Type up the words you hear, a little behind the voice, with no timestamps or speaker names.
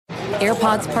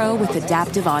AirPods Pro with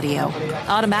adaptive audio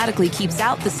automatically keeps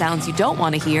out the sounds you don't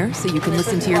want to hear so you can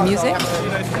listen to your music,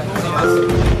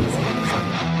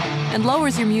 and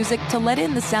lowers your music to let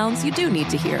in the sounds you do need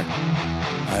to hear.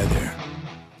 Hi there.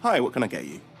 Hi, what can I get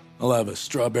you? I'll have a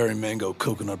strawberry mango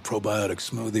coconut probiotic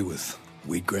smoothie with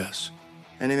wheatgrass.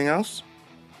 Anything else?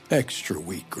 Extra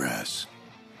wheatgrass.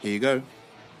 Here you go.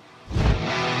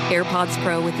 AirPods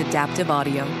Pro with adaptive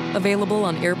audio. Available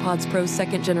on AirPods Pro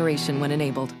 2nd generation when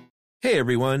enabled. Hey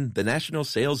everyone, the national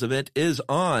sales event is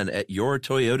on at your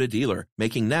Toyota dealer,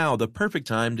 making now the perfect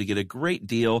time to get a great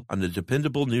deal on a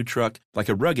dependable new truck like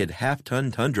a rugged half-ton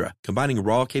Tundra, combining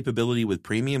raw capability with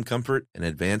premium comfort and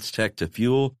advanced tech to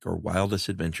fuel your wildest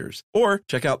adventures. Or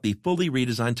check out the fully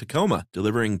redesigned Tacoma,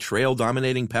 delivering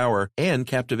trail-dominating power and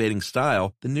captivating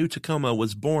style. The new Tacoma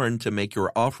was born to make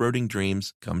your off-roading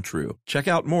dreams come true. Check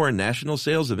out more national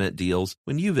sales event deals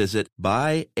when you visit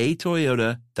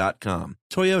buyatoyota.com.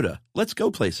 Toyota, let's go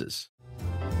places.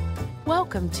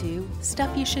 Welcome to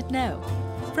Stuff You Should Know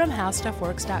from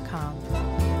HowStuffWorks.com.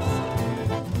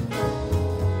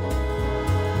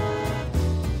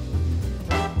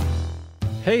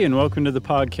 Hey, and welcome to the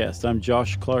podcast. I'm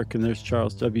Josh Clark, and there's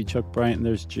Charles W. Chuck Bryant, and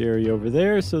there's Jerry over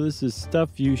there. So this is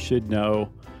Stuff You Should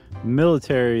Know,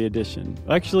 military edition.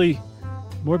 Actually,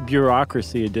 more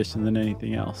bureaucracy edition than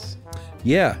anything else.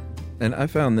 Yeah, and I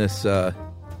found this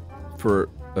for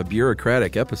a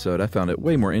bureaucratic episode. I found it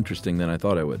way more interesting than I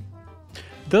thought I would.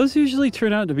 Those usually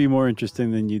turn out to be more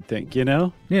interesting than you'd think, you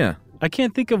know? Yeah. I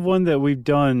can't think of one that we've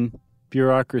done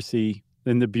bureaucracy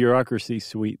in the bureaucracy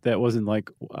suite that wasn't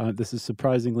like, this is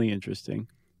surprisingly interesting.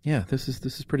 Yeah, this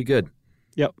is pretty good.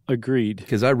 Yep, agreed.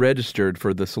 Because I registered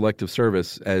for the Selective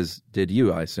Service, as did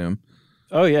you, I assume.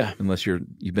 Oh, yeah. Unless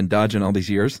you've been dodging all these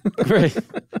years. Right.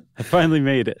 I finally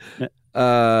made it.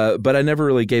 But I never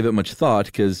really gave it much thought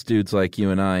because dudes like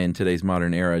you and I in today's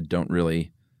modern era don't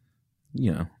really,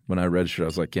 when I registered, I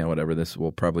was like, yeah, whatever, this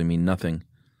will probably mean nothing.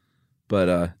 But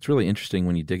it's really interesting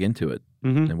when you dig into it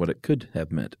and what it could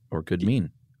have meant or could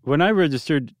mean. When I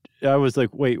registered, I was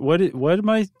like, wait,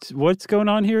 what's going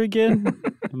on here again?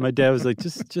 And my dad was like,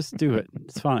 just do it.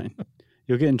 It's fine.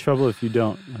 You'll get in trouble if you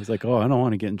don't. I was like, I don't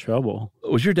want to get in trouble.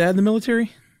 Was your dad in the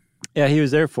military? Yeah, he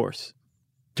was Air Force.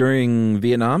 During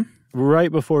Vietnam?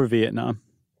 Right before Vietnam.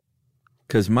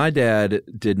 Because my dad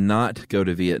did not go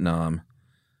to Vietnam,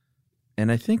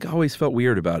 and I think I always felt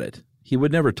weird about it. He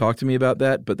would never talk to me about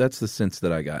that, but that's the sense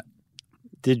that I got.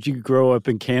 Did you grow up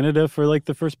in Canada for like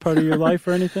the first part of your life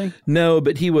or anything? No,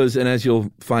 but he was, and as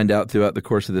you'll find out throughout the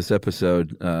course of this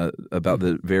episode about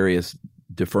the various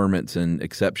deferments and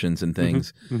exceptions and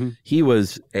things, he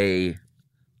was a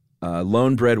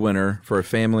lone breadwinner for a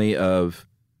family of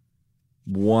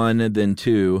one, then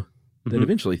two, then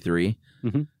eventually three,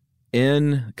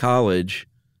 in college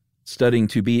studying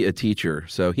to be a teacher.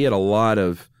 So he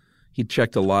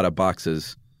checked a lot of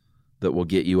boxes that will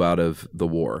get you out of the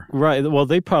war. Right. Well,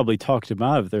 they probably talked him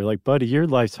out of it. They're like, buddy, your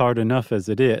life's hard enough as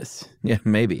it is. Yeah,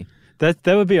 maybe. That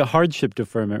would be a hardship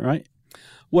deferment, right?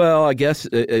 Well, I guess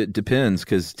it depends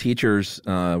because teachers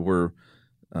were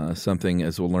something,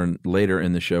 as we'll learn later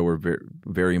in the show, were very,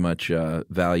 very much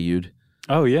valued.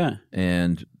 Oh, yeah.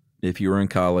 And if you were in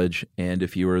college and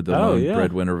if you were the lone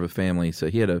breadwinner of a family. So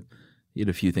he had a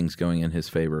few things going in his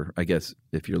favor, I guess,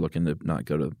 if you're looking to not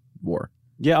go to war.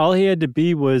 Yeah, all he had to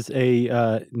be was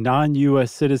a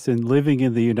non-U.S. citizen living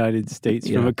in the United States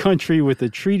from a country with a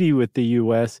treaty with the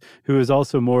U.S. who is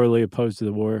also morally opposed to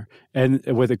the war and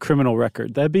with a criminal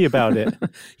record. That'd be about it.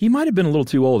 He might have been a little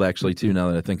too old, actually, too,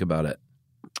 now that I think about it.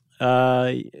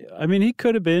 I mean, he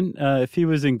could have been if he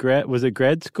was in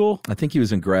grad school? I think he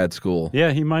was in grad school.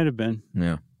 Yeah, he might have been.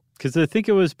 Yeah. Because I think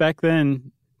it was back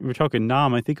then, we're talking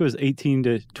Nam, I think it was 18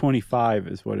 to 25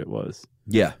 is what it was.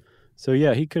 Yeah. So,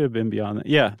 yeah, he could have been beyond that.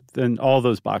 Yeah, then all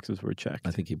those boxes were checked. I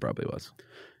think he probably was.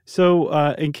 So,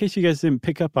 in case you guys didn't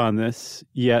pick up on this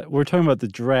yet, we're talking about the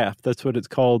draft. That's what it's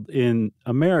called in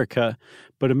America.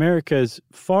 But America is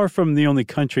far from the only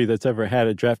country that's ever had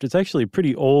a draft. It's actually a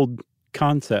pretty old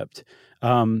concept,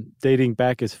 dating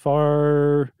back as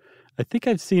far, I think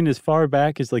I've seen as far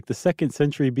back as like the 2nd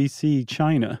century BC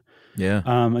China. Yeah.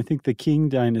 I think the Qing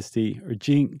dynasty or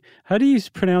Jing. How do you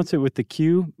pronounce it with the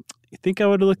Q? I think I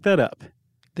would have looked that up.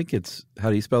 I think it's, how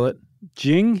do you spell it?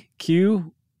 Jing,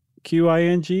 Qing?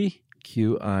 Qing.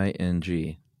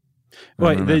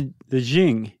 Wait, the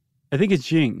Jing. I think it's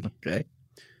Jing. Okay.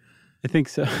 I think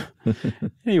so.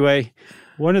 Anyway,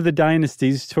 one of the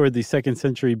dynasties toward the 2nd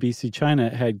century BC China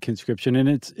had conscription, and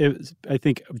it's I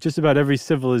think just about every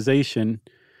civilization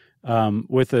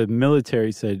with a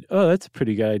military said, "Oh, that's a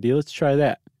pretty good idea. Let's try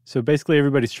that." So basically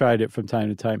everybody's tried it from time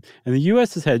to time. And the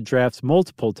U.S. has had drafts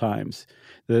multiple times.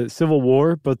 The Civil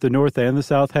War, both the North and the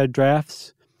South had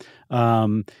drafts.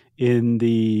 In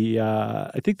the,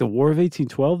 I think the War of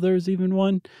 1812, there was even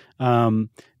one.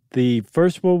 The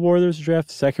First World War, there was a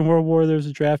draft. Second World War, there was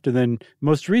a draft. And then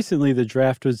most recently, the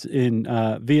draft was in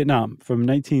Vietnam from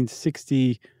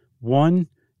 1961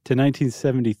 to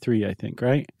 1973, I think,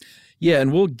 right? Yeah,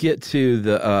 and we'll get to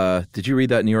the, did you read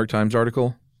that New York Times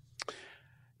article?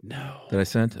 No. That I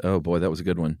sent? Oh, boy, that was a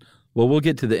good one. Well, we'll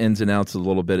get to the ins and outs a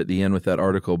little bit at the end with that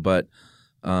article, but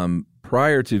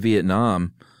prior to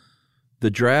Vietnam, the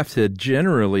draft had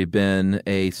generally been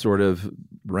a sort of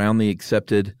roundly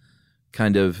accepted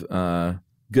kind of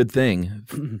good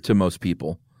thing to most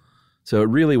people. So it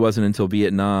really wasn't until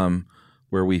Vietnam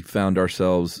where we found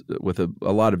ourselves with a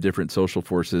lot of different social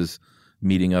forces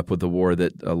meeting up with the war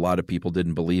that a lot of people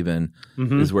didn't believe in,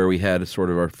 is where we had sort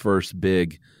of our first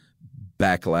big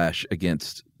backlash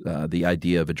against the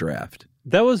idea of a draft.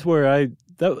 That was where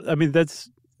that's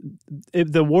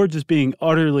the war just being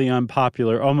utterly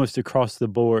unpopular almost across the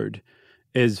board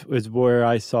is where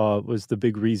I saw was the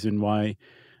big reason why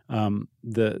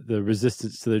the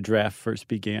resistance to the draft first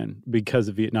began, because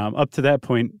of Vietnam. Up to that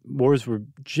point, wars were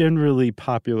generally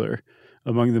popular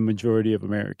among the majority of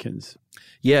Americans.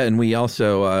 Yeah, and we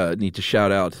also need to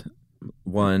shout out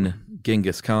one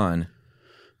Genghis Khan.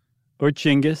 Or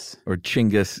Chinggis. Or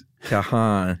Chinggis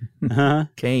Khan.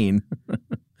 Kane.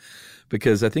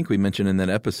 Because I think we mentioned in that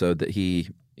episode that he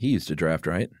used to draft,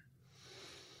 right?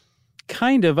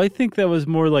 Kind of. I think that was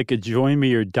more like a join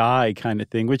me or die kind of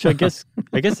thing, which I guess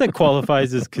that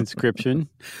qualifies as conscription.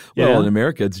 Well, yeah. In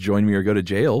America, it's join me or go to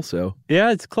jail. So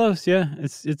yeah, it's close. Yeah,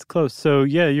 it's close. So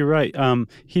yeah, you're right.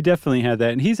 He definitely had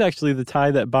that, and he's actually the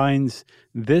tie that binds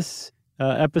this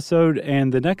episode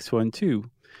and the next one too,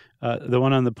 the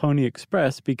one on the Pony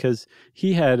Express, because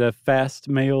he had a fast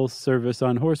mail service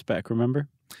on horseback. Remember?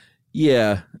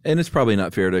 Yeah, and it's probably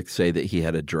not fair to say that he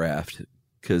had a draft,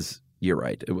 because you're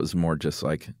right. It was more just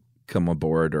like, come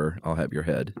aboard or I'll have your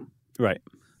head. Right.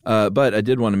 But I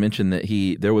did want to mention that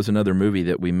there was another movie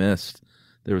that we missed.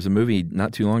 There was a movie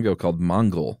not too long ago called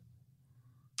Mongol.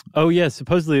 Oh, yeah.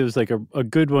 Supposedly it was like a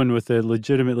good one with a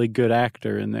legitimately good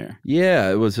actor in there.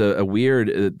 Yeah, it was a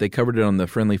weird, they covered it on the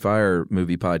Friendly Fire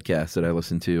movie podcast that I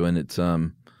listened to, and it's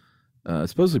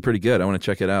supposedly pretty good. I want to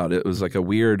check it out. It was like a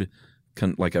weird,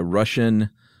 like a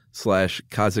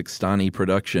Russian/Kazakhstani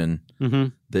production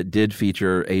that did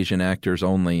feature Asian actors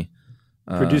only.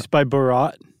 Produced by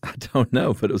Borat? I don't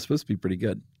know, but it was supposed to be pretty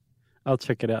good. I'll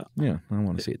check it out. Yeah, I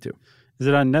want to see it too. Is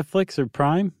it on Netflix or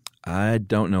Prime? I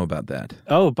don't know about that.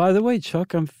 Oh, by the way,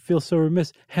 Chuck, I feel so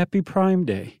remiss. Happy Prime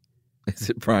Day. Is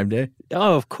it Prime Day?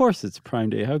 Oh, of course it's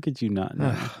Prime Day. How could you not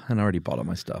know? And I already bought all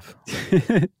my stuff.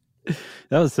 That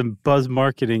was some buzz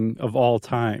marketing of all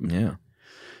time. Yeah.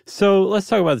 So let's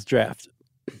talk about this draft.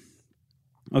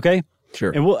 Okay?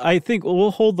 Sure. And I think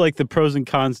we'll hold like the pros and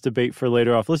cons debate for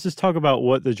later off. Let's just talk about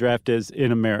what the draft is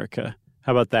in America.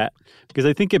 How about that? Because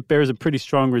I think it bears a pretty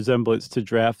strong resemblance to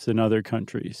drafts in other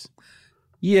countries.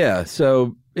 Yeah.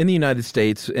 So in the United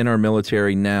States, in our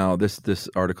military now, this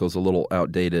article is a little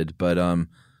outdated, but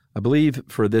I believe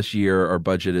for this year, our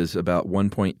budget is about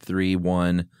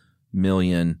 1.31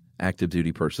 million active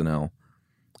duty personnel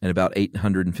and about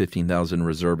 815,000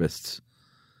 reservists.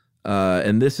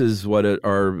 And this is what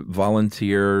our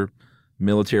volunteer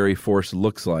military force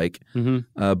looks like.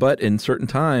 But in certain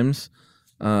times,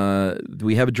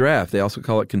 we have a draft. They also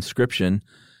call it conscription.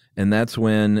 And that's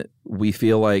when we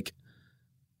feel like,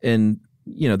 and,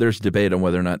 there's debate on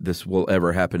whether or not this will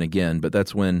ever happen again, but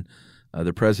that's when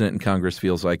the president and Congress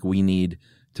feels like we need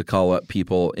to call up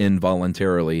people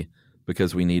involuntarily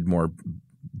because we need more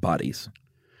bodies.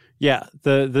 Yeah,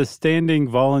 the standing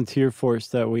volunteer force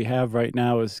that we have right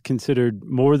now is considered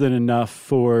more than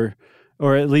enough or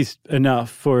at least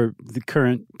enough for the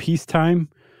current peacetime.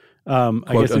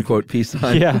 Quote unquote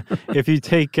peacetime. Yeah, if you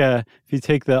take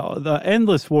the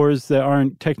endless wars that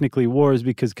aren't technically wars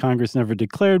because Congress never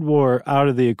declared war out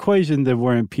of the equation, then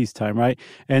we're in peacetime, right?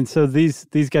 And so these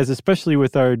guys, especially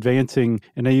with our advancing,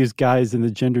 and I use guys in the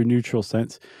gender neutral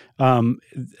sense,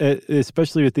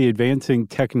 especially with the advancing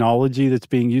technology that's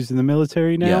being used in the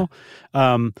military now,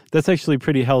 that's actually a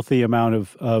pretty healthy amount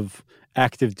of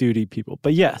active duty people.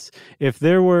 But yes, if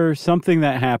there were something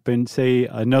that happened, say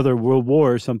another world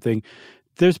war or something,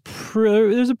 there's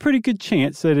a pretty good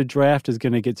chance that a draft is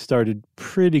going to get started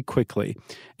pretty quickly.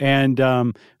 And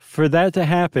for that to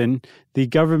happen, the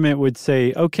government would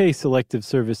say, okay, selective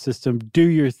service system, do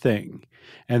your thing.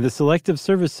 And the selective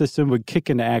service system would kick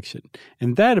into action.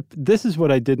 And this is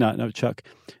what I did not know, Chuck.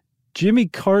 Jimmy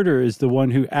Carter is the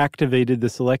one who activated the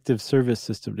selective service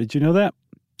system. Did you know that?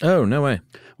 Oh, no way.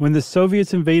 When the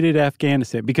Soviets invaded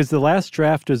Afghanistan, because the last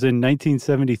draft was in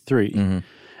 1973,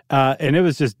 and it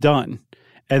was just done.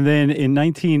 And then in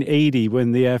 1980,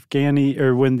 when the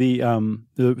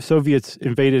Soviets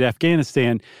invaded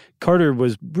Afghanistan, Carter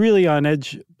was really on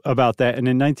edge about that. And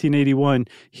in 1981,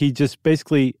 he just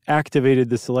basically activated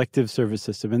the selective service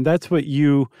system. And that's what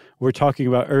you were talking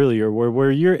about earlier,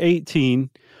 where you're 18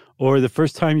 or the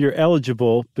first time you're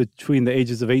eligible between the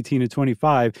ages of 18 and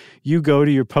 25, you go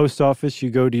to your post office,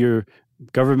 you go to your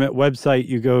government website,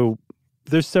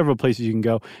 there's several places you can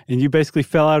go, and you basically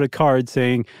fill out a card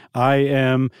saying, I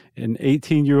am an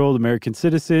 18-year-old American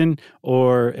citizen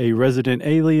or a resident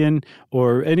alien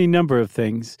or any number of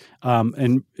things,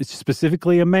 and it's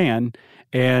specifically a man,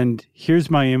 and here's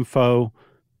my info.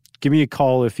 Give me a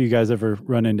call if you guys ever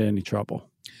run into any trouble.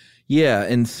 Yeah,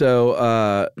 and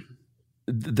so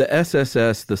the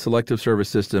SSS, the Selective Service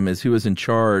System, is who is in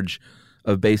charge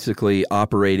of basically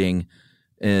operating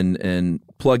and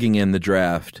plugging in the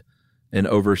draft and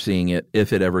overseeing it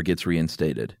if it ever gets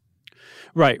reinstated.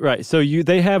 Right. So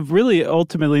they have really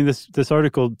ultimately, this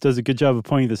article does a good job of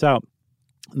pointing this out.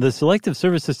 The Selective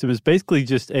Service System is basically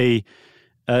just a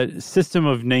system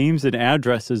of names and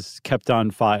addresses kept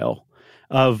on file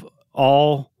of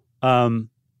all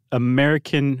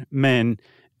American men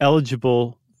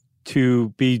eligible to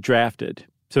be drafted.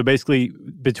 So basically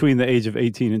between the age of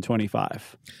 18 and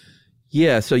 25.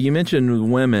 Yeah, so you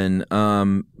mentioned women.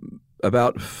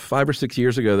 About 5 or 6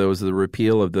 years ago, there was the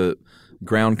repeal of the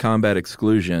ground combat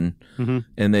exclusion,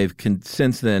 and they've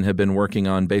since then have been working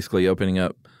on basically opening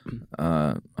up,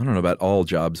 I don't know about all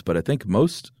jobs, but I think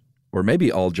most or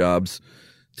maybe all jobs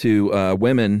to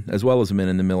women as well as men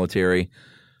in the military.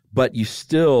 But you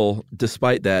still,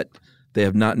 despite that, they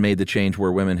have not made the change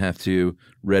where women have to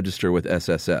register with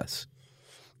SSS.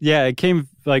 Yeah, it came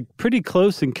like pretty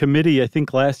close in committee, I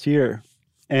think, last year.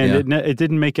 And it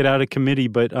didn't make it out of committee,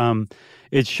 but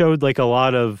it showed like a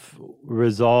lot of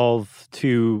resolve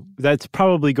to that's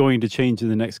probably going to change in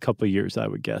the next couple of years, I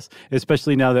would guess,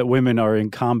 especially now that women are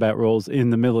in combat roles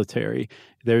in the military.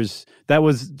 That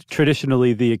was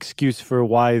traditionally the excuse for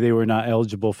why they were not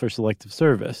eligible for selective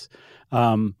service.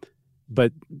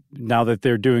 But now that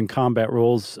they're doing combat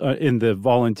roles in the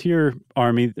volunteer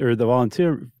army or the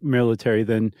volunteer military,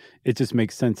 then it just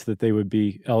makes sense that they would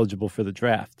be eligible for the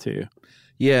draft too.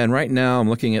 Yeah, and right now I'm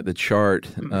looking at the chart.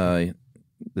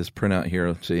 This printout here,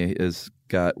 let's see, has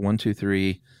got 1, 2,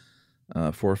 3,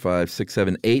 4, 5, 6,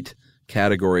 7, 8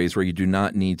 categories where you do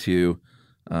not need to.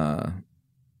 I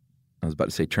was about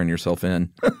to say turn yourself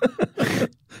in.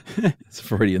 It's a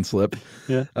Freudian slip.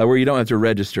 Yeah. Where you don't have to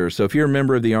register. So if you're a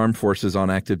member of the armed forces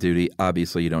on active duty,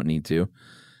 obviously you don't need to.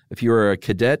 If you are a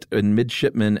cadet and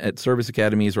midshipman at service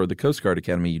academies or the Coast Guard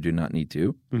Academy, you do not need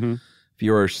to. Mm-hmm. If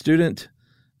you are a student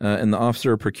in the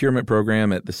officer procurement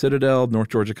program at the Citadel, North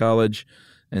Georgia College,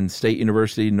 and State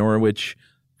University, Norwich,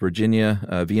 Virginia,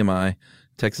 VMI,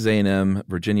 Texas A&M,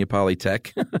 Virginia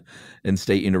Polytech, and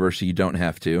State University, you don't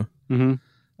have to. Mm-hmm.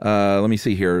 Let me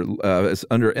see here. It's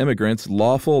under immigrants,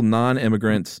 lawful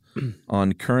non-immigrants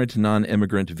on current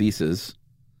non-immigrant visas.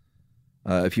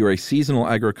 If you are a seasonal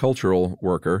agricultural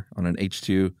worker on an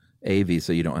H-2A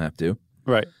visa, you don't have to.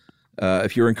 Right.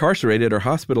 If you're incarcerated or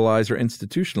hospitalized or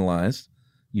institutionalized,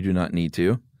 you do not need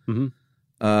to. Mm-hmm.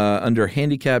 Under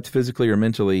handicapped physically or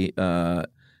mentally,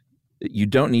 you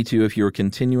don't need to if you're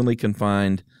continually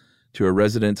confined to a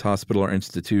residence, hospital, or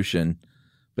institution.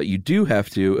 But you do have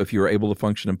to if you're able to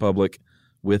function in public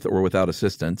with or without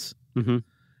assistance. Mm-hmm.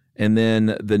 And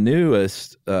then the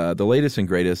newest, the latest and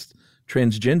greatest,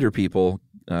 transgender people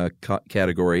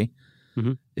category.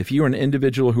 Mm-hmm. If you are an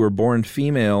individual who are born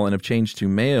female and have changed to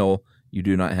male, you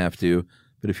do not have to.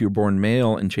 But if you're born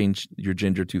male and change your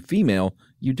gender to female,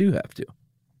 you do have to.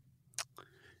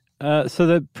 So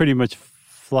that pretty much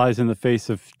flies in the face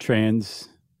of trans.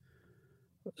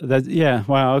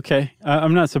 Wow, okay.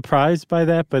 I'm not surprised by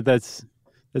that, but that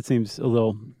seems a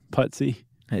little putsy.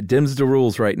 It dims the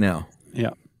rules right now.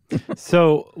 Yeah.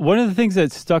 So one of the things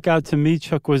that stuck out to me,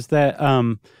 Chuck, was that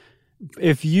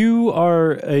if you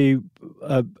are a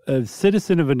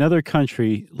citizen of another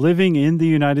country living in the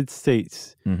United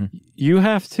States, mm-hmm. you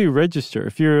have to register.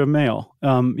 If you're a male,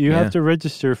 you have to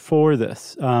register for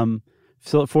this,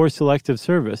 for selective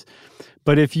service.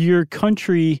 But if your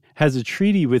country has a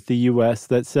treaty with the U.S.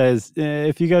 that says,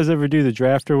 if you guys ever do the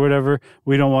draft or whatever,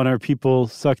 we don't want our people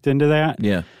sucked into that.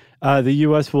 Yeah. the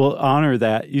U.S. will honor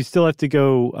that. You still have to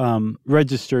go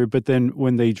register, but then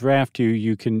when they draft you,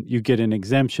 you get an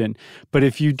exemption. But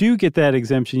if you do get that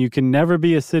exemption, you can never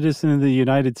be a citizen of the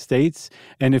United States.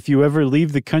 And if you ever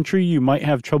leave the country, you might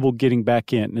have trouble getting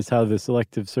back in, is how the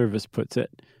Selective Service puts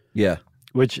it. Yeah.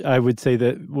 Which I would say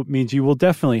that means you will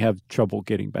definitely have trouble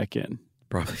getting back in.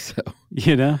 Probably so.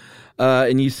 You know?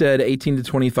 And you said 18 to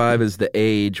 25 is the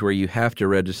age where you have to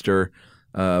register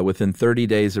within 30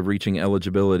 days of reaching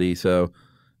eligibility. So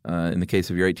in the case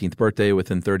of your 18th birthday,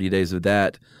 within 30 days of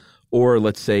that. Or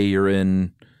let's say you're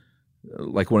in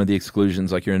like one of the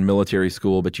exclusions, like you're in military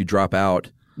school, but you drop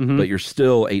out, but you're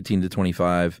still 18 to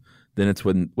 25, then it's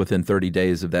within 30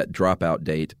 days of that dropout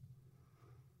date.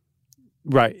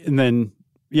 Right. And then,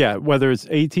 yeah, whether it's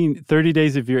 30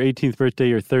 days of your 18th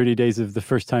birthday or 30 days of the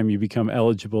first time you become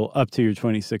eligible up to your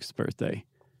 26th birthday.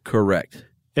 Correct.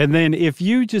 And then if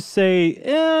you just say,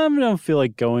 I don't feel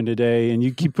like going today, and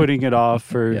you keep putting it off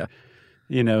for,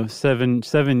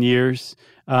 7 years,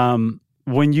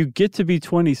 when you get to be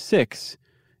 26,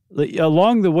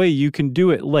 along the way, you can do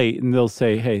it late, and they'll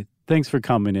say, hey, thanks for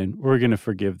coming in. We're going to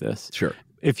forgive this. Sure.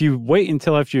 If you wait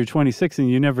until after you're 26 and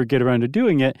you never get around to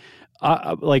doing it,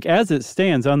 like as it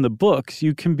stands on the books,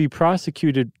 you can be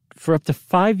prosecuted for up to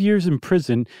 5 years in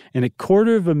prison and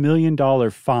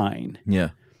 $250,000 fine. Yeah.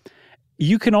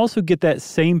 You can also get that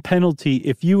same penalty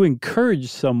if you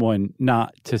encourage someone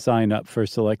not to sign up for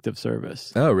Selective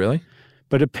Service. Oh, really?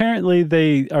 But apparently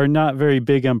they are not very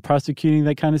big on prosecuting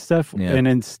that kind of stuff. Yeah. And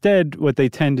instead, what they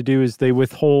tend to do is they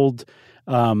withhold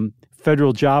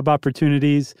federal job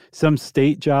opportunities, some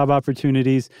state job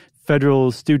opportunities,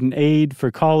 federal student aid for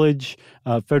college,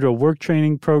 federal work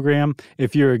training program.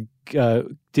 If you're a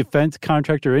defense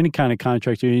contractor or any kind of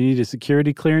contractor, you need a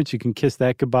security clearance, you can kiss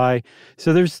that goodbye.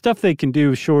 So there's stuff they can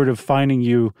do short of fining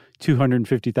you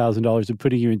 $250,000 and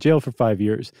putting you in jail for 5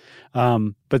 years.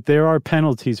 But there are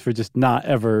penalties for just not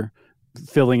ever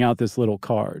filling out this little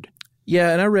card.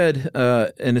 Yeah, and I read,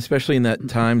 and especially in that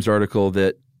Times article,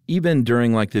 that even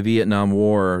during like the Vietnam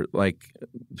War, like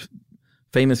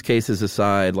famous cases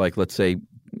aside, like let's say,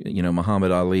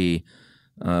 Muhammad Ali,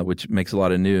 which makes a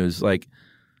lot of news, like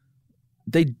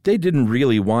they didn't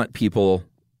really want people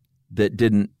that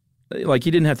didn't, like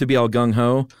you didn't have to be all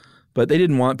gung-ho, but they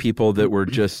didn't want people that were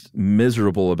just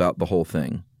miserable about the whole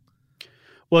thing.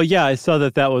 Well, yeah, I saw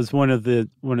that was well,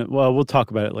 we'll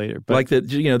talk about it later. But like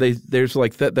that, there's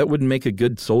like that wouldn't make a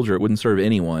good soldier. It wouldn't serve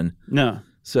anyone. No.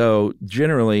 So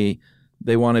generally,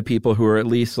 they wanted people who are at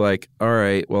least like, all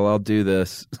right, well, I'll do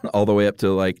this, all the way up to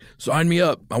like, sign me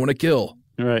up. I want to kill.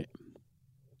 Right.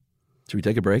 Should we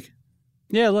take a break?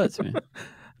 Yeah, let's, man. I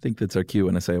think that's our cue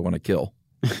when I say I want to kill.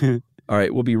 All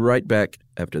right, we'll be right back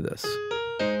after this.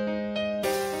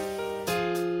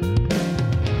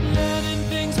 Learning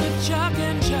things with Chuck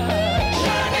and Chuck.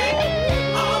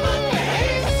 Learning all the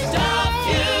things. Stuff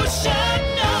you should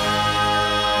know.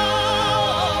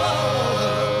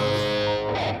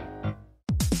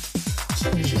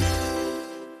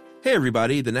 Hey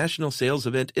everybody, the national sales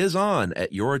event is on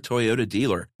at your Toyota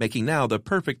dealer, making now the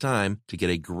perfect time to get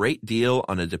a great deal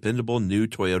on a dependable new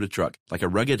Toyota truck, like a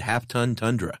rugged half-ton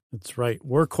Tundra. That's right.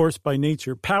 Workhorse by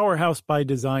nature, powerhouse by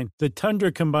design. The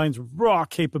Tundra combines raw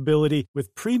capability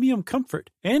with premium comfort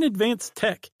and advanced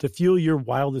tech to fuel your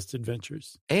wildest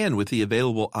adventures. And with the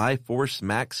available iForce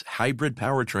Max hybrid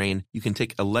powertrain, you can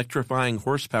take electrifying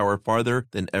horsepower farther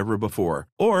than ever before.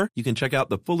 Or you can check out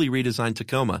the fully redesigned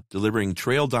Tacoma, delivering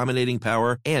trail-dominating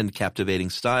power and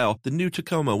captivating style. The new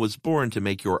Tacoma was born to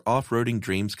make your off-roading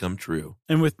dreams come true.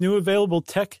 And with new available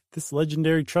tech, this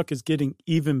legendary truck is getting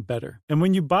even better. And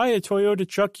when you buy a Toyota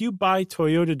truck, you buy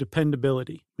Toyota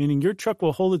dependability, meaning your truck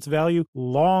will hold its value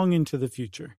long into the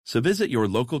future. So visit your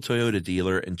local Toyota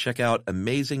dealer and check out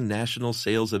amazing national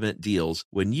sales event deals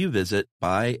when you visit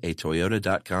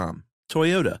buyatoyota.com.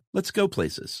 Toyota, let's go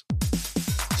places.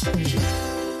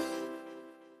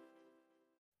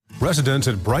 Residents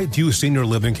at Brightview Senior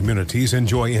Living Communities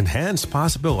enjoy enhanced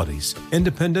possibilities,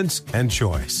 independence, and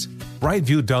choice.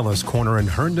 Brightview Dulles Corner in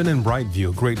Herndon and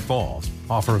Brightview, Great Falls,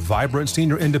 offer vibrant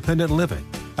senior independent living,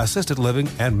 assisted living,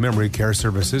 and memory care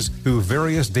services through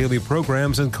various daily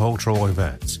programs and cultural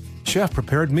events.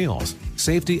 Chef-prepared meals,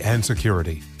 safety and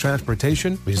security,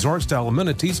 transportation, resort-style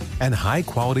amenities, and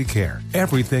high-quality care.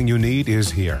 Everything you need is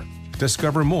here.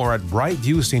 Discover more at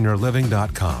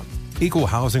brightviewseniorliving.com. Equal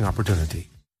housing opportunity.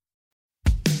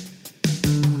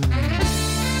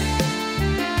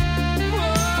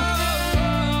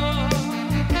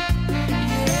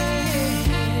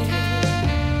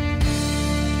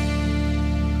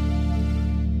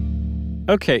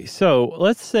 Okay, so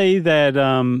let's say that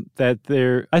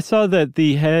I saw that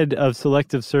the head of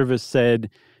Selective Service said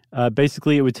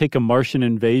basically it would take a Martian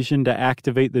invasion to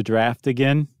activate the draft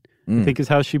again, I think is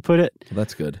how she put it. Well,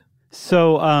 that's good.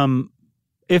 So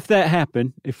if that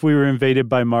happened, if we were invaded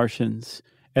by Martians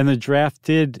and the draft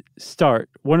did start,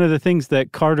 one of the things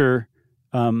that Carter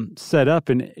set up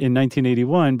in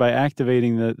 1981 by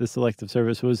activating the Selective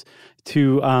Service was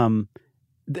to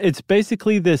it's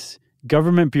basically this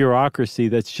government bureaucracy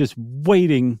that's just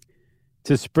waiting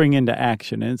to spring into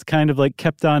action. And it's kind of like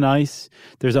kept on ice.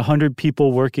 There's 100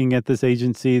 people working at this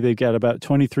agency. They've got about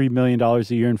 $23 million a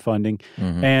year in funding.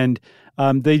 And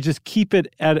they just keep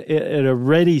it at a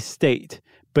ready state,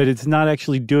 but it's not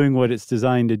actually doing what it's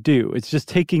designed to do. It's just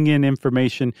taking in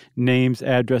information, names,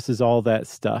 addresses, all that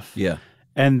stuff. Yeah.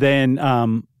 And then,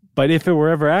 but if it were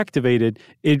ever activated,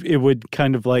 it would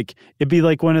kind of like, it'd be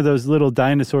like one of those little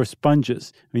dinosaur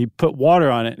sponges. You put water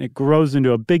on it and it grows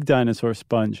into a big dinosaur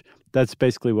sponge. That's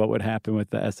basically what would happen with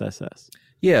the SSS.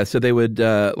 Yeah, so they would,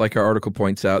 like our article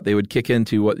points out, they would kick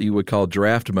into what you would call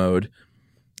draft mode,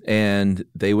 and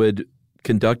they would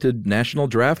conduct a national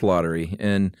draft lottery.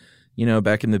 And, you know,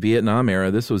 back in the Vietnam era,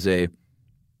 this was a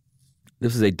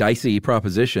dicey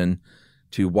proposition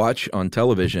to watch on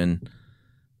television.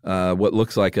 What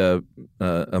looks like a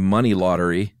money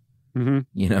lottery,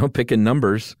 you know, picking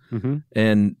numbers,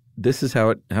 and this is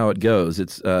how it goes.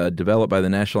 It's developed by the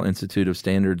National Institute of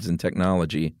Standards and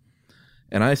Technology,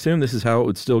 and I assume this is how it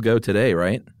would still go today,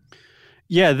 right?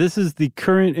 Yeah, this is the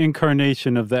current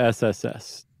incarnation of the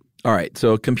SSS. All right,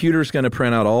 so a computer's going to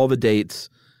print out all the dates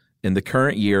in the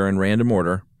current year in random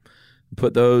order,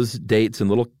 put those dates in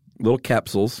little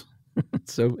capsules.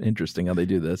 It's so interesting how they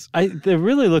do this. They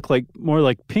really look more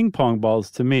like ping pong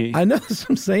balls to me. I know, that's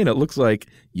what I'm saying. It looks like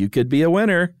you could be a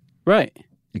winner. Right.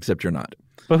 Except you're not.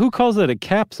 But who calls it a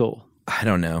capsule? I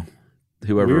don't know.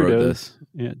 Whoever wrote this.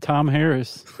 Yeah, Tom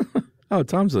Harris. Oh,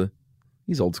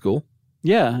 he's old school.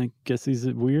 Yeah, I guess he's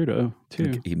a weirdo,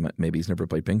 too. Maybe he's never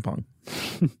played ping pong.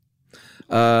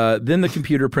 Then the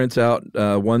computer prints out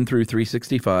 1 through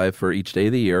 365 for each day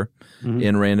of the year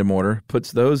in random order,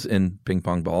 puts those in ping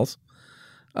pong balls.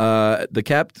 The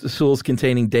capsules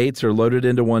containing dates are loaded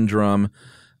into one drum.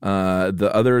 The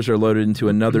others are loaded into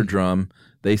another drum.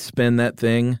 They spin that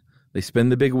thing. They spin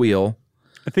the big wheel.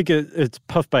 I think it's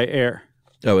puffed by air.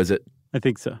 Oh, is it? I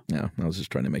think so. Yeah, I was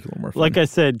just trying to make it a little more fun. Like I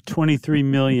said, $23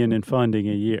 million in funding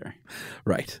a year.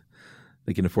 Right.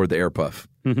 They can afford the air puff.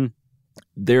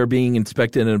 They're being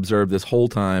inspected and observed this whole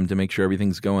time to make sure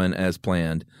everything's going as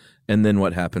planned. And then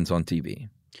what happens on TV?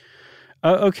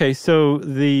 Okay, so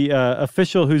the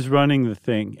official who's running the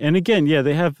thing, and again, yeah,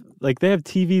 they have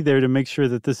TV there to make sure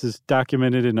that this is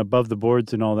documented and above the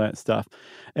boards and all that stuff.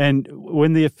 And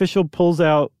when the official pulls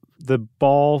out the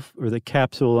ball or the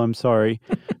capsule, I'm sorry,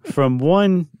 from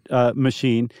one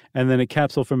machine and then a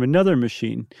capsule from another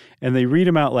machine, and they read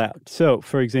them out loud. So,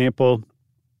 for example,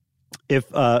 if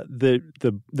the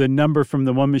number from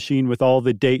the one machine with all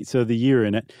the dates of the year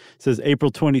in it says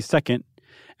April 22nd,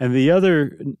 and the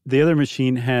other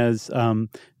machine has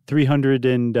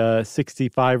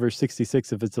 365 or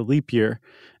 66 if it's a leap year,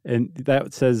 and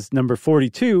that says number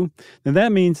 42, then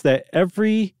that means that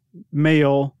every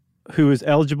male who is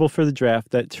eligible for the draft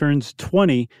that turns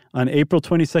 20 on April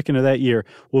 22nd of that year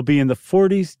will be in the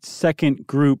 42nd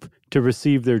group to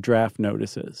receive their draft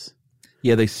notices.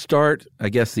 Yeah, they start, I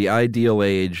guess, the ideal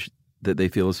age that they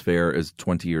feel is fair is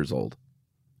 20 years old.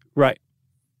 Right.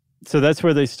 So that's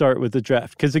where they start with the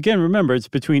draft. Because again, remember, it's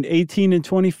between 18 and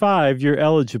 25, you're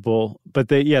eligible. But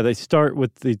they start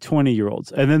with the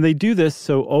 20-year-olds. And then they do this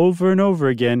so over and over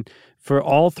again for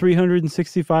all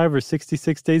 365 or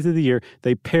 66 days of the year.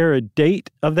 They pair a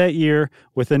date of that year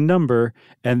with a number,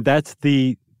 and that's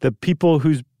the people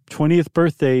whose 20th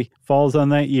birthday falls on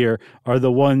that year are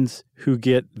the ones who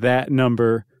get that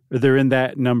number, or they're in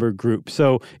that number group.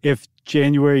 So if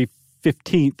January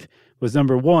 15th was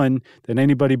number 1, then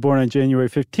anybody born on January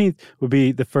 15th would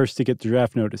be the first to get the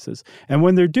draft notices. And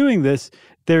when they're doing this,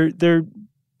 they're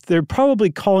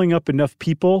probably calling up enough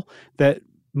people that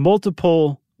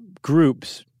multiple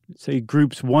groups, say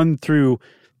groups 1 through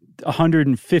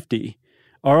 150,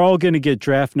 are all going to get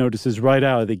draft notices right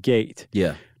out of the gate.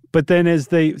 Yeah. But then as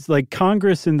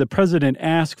Congress and the president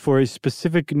ask for a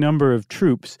specific number of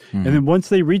troops, and then once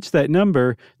they reach that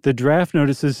number, the draft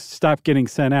notices stop getting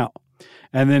sent out.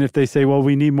 And then if they say, well,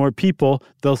 we need more people,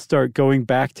 they'll start going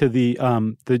back to the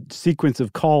sequence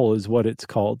of call is what it's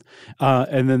called.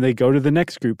 And then they go to the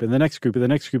next group and the next group and the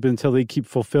next group until they keep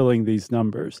fulfilling these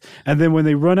numbers. And then when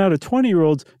they run out of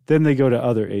 20-year-olds, then they go to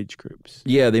other age groups.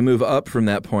 Yeah, they move up from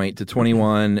that point to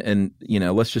 21. And,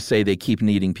 let's just say they keep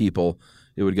needing people.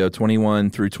 it would go 21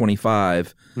 through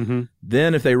 25. Mm-hmm.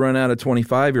 Then if they run out of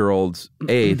 25-year-olds,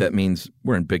 that means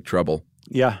we're in big trouble.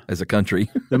 Yeah. As a country.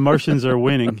 The Martians are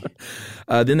winning.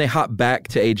 Then they hop back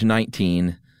to age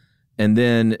 19. And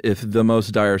then if the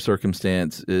most dire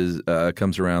circumstance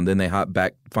comes around, then they hop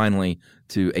back finally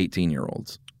to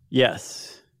 18-year-olds.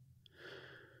 Yes.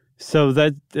 So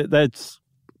that's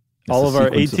all of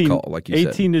our 18 to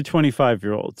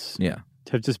 25-year-olds. Yeah.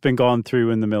 Have just been gone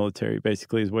through in the military,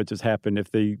 basically, is what just happened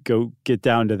if they get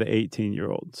down to the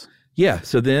 18-year-olds. Yeah.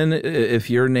 So then if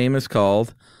your name is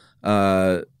called, you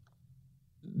are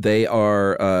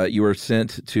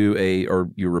sent to or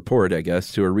you report, I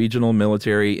guess, to a regional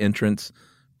military entrance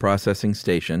processing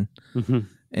station. Mm-hmm.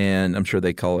 And I'm sure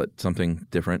they call it something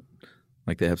different,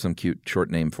 like they have some cute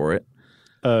short name for it.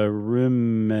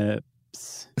 REMEPS.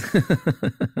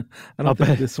 I don't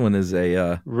think this one is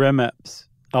a... REMEPS.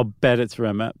 I'll bet it's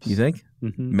REMEPS. You think?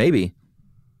 Mm-hmm. Maybe.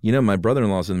 You know, my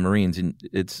brother-in-law's in the Marines, and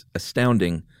it's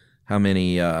astounding how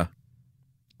many... what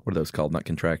are those called? Not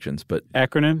contractions, but...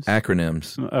 Acronyms?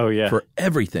 Acronyms. Oh, yeah. For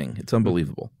everything. It's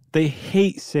unbelievable. They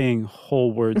hate saying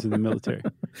whole words in the military.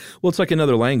 Well, it's like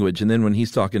another language, and then when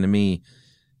he's talking to me,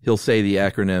 he'll say the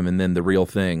acronym and then the real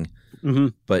thing. Mm-hmm.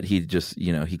 But he just,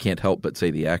 he can't help but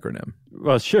say the acronym.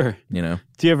 Well, sure. You know?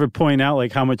 Do you ever point out,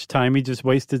 like, how much time he just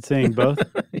wasted saying both?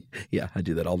 Yeah, I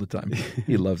do that all the time.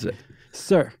 He loves it.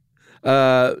 Sir.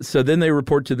 So then they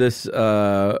report to this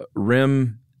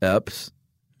REMEPS,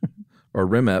 or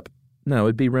REMEP. No,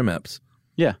 it'd be REMEPS.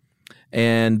 Yeah.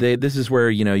 And this is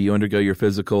where, you undergo your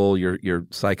physical, your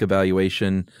psych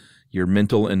evaluation, your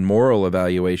mental and moral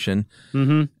evaluation.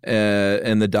 Mm-hmm.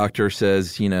 And the doctor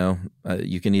says, you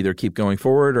can either keep going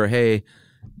forward or, hey,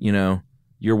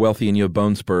 you're wealthy and you have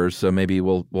bone spurs, so maybe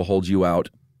we'll hold you out.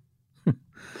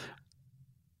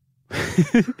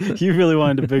 You really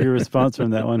wanted a bigger response from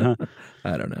that one, huh?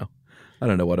 I don't know. I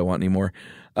don't know what I want anymore.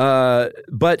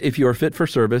 But if you are fit for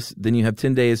service, then you have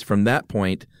 10 days from that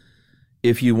point,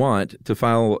 if you want, to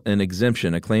file an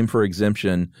exemption, a claim for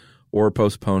exemption or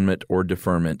postponement or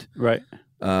deferment. Right.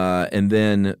 And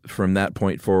then from that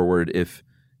point forward, if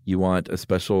you want a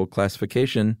special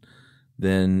classification,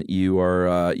 then you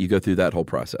go through that whole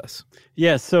process.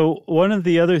 Yeah. So one of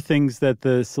the other things that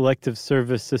the selective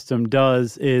service system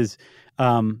does is,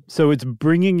 so it's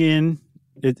bringing in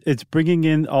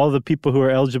all the people who are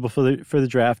eligible for the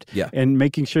draft, yeah, and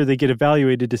making sure they get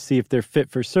evaluated to see if they're fit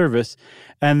for service.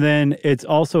 And then it's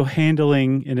also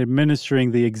handling and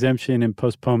administering the exemption and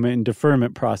postponement and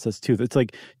deferment process too. It's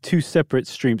like two separate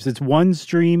streams. It's one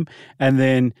stream, and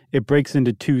then it breaks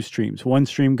into two streams. One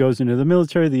stream goes into the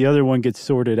military, the other one gets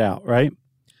sorted out, right?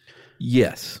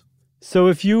 Yes. So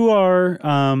if you are,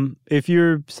 if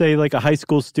you're, say, like a high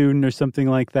school student or something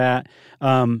like that,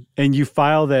 and you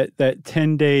file that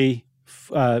 10-day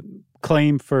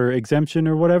claim for exemption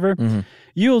or whatever, mm-hmm,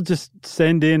 you'll just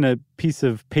send in a piece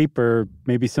of paper,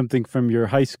 maybe something from your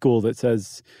high school that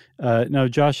says, no,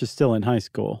 Josh is still in high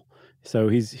school, so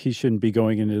he shouldn't be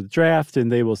going into the draft,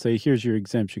 and they will say, here's your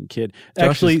exemption, kid. Josh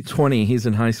Actually, is 20, he's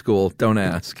in high school, don't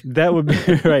ask. That would be,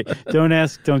 right, don't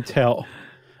ask, don't tell.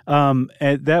 And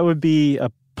that would be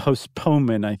a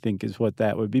postponement, I think, is what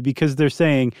that would be, because they're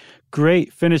saying,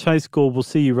 great, finish high school, we'll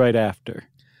see you right after.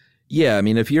 Yeah, I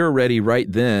mean, if you're ready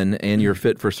right then and you're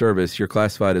fit for service, you're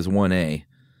classified as 1A.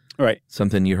 Right.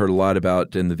 Something you heard a lot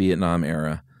about in the Vietnam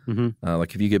era. Mm-hmm.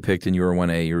 Like if you get picked and you were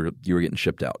 1A, you were getting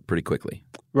shipped out pretty quickly.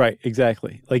 Right,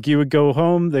 exactly. Like you would go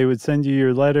home, they would send you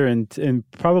your letter, and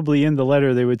probably in the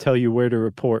letter they would tell you where to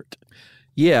report.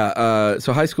 Yeah,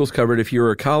 so high school's covered. If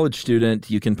you're a college student,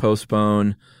 you can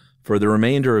postpone for the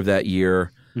remainder of that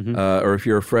year. Mm-hmm. Or if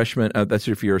you're a freshman, that's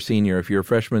if you're a senior. If you're a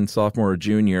freshman, sophomore, or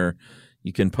junior,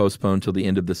 you can postpone till the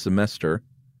end of the semester.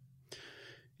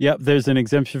 Yep, there's an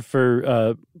exemption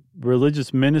for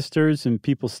religious ministers and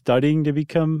people studying to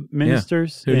become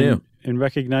ministers in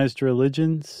recognized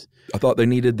religions. I thought they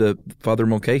needed the Father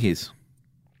Mulcahy's.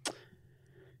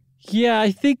 Yeah,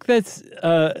 I think that's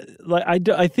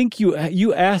I think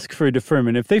you ask for a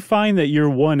deferment. If they find that you're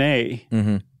 1A,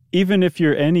 mm-hmm, even if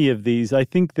you're any of these, I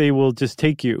think they will just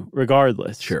take you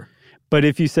regardless. Sure. But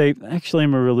if you say, actually,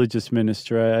 I'm a religious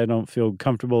minister, I don't feel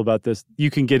comfortable about this,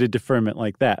 you can get a deferment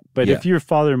like that. But if you're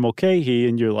Father Mulcahy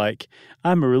and you're like,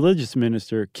 I'm a religious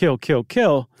minister, kill, kill,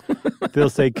 kill, they'll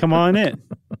say, come on in.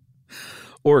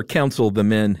 Or counsel the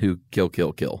men who kill,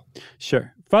 kill, kill.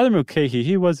 Sure. Father Mulcahy,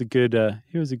 he was a good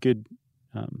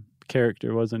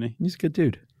character, wasn't he? He's a good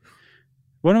dude.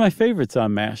 One of my favorites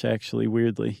on MASH, actually,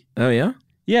 weirdly. Oh, yeah?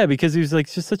 Yeah, because he was like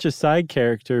just such a side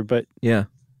character, but yeah,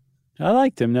 I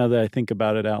liked him now that I think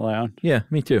about it out loud. Yeah,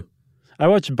 me too. I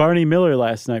watched Barney Miller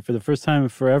last night for the first time in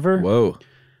forever. Whoa.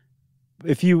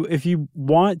 if you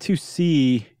want to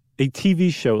see a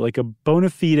TV show, like a bona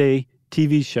fide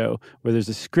TV show where there's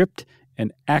a script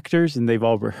and actors and they've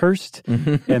all rehearsed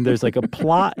and there's like a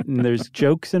plot and there's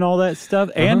jokes and all that stuff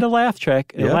and a laugh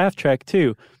track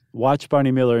too, watch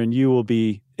Barney Miller and you will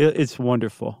be, it's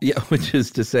wonderful. Yeah, which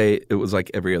is to say it was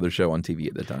like every other show on TV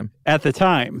at the time. At the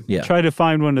time. Yeah. Try to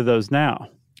find one of those now.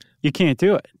 You can't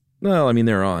do it. Well, I mean,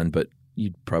 they're on, but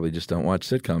you probably just don't watch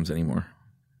sitcoms anymore.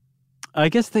 I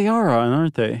guess they are on,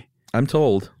 aren't they? I'm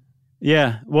told.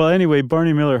 Yeah. Well, anyway,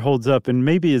 Barney Miller holds up and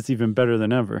maybe is even better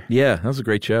than ever. Yeah, that was a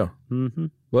great show. Mm-hmm.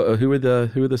 Well, who are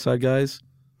the side guys?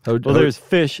 There's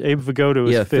Fish. Abe Vigoda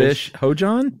is Fish.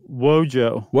 Hojon?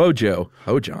 Wojo.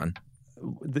 Hojon.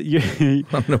 I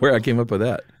don't know where I came up with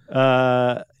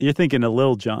that. You're thinking of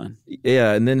Lil Jon.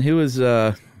 Yeah, and then who was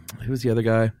the other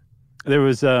guy? There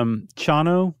was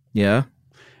Chano. Yeah.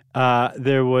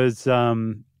 There was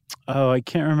I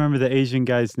can't remember the Asian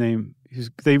guy's name.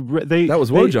 That was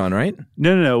Wojon, right?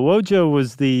 No. Wojo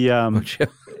was the Wojo.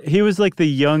 He was like the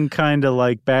young kind of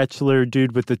like bachelor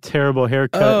dude with the terrible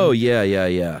haircut. Oh yeah.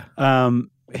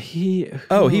 He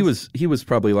was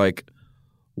probably like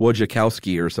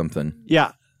Wojciechowski or something.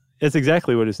 Yeah, that's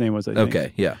exactly what his name was. I think.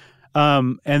 Okay, yeah.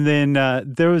 And then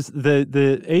there was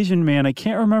the Asian man. I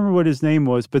can't remember what his name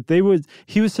was, but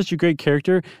he was such a great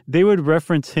character. They would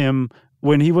reference him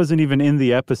when he wasn't even in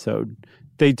the episode.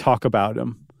 They'd talk about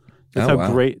him.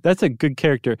 That's great. That's a good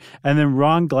character. And then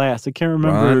Ron Glass. I can't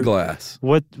remember Ron Glass.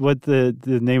 What the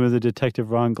name of the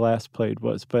detective Ron Glass played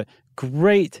was, but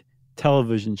great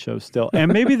television show still,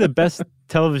 and maybe the best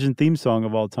television theme song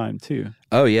of all time too.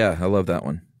 Oh yeah, I love that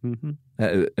one. Mm-hmm.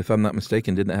 If I'm not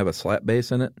mistaken, didn't it have a slap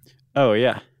bass in it? Oh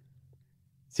yeah.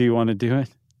 Do you want to do it?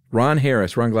 Ron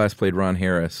Glass played Ron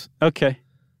Harris. Okay.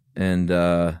 And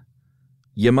Nick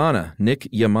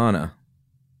Yamana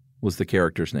was the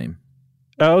character's name.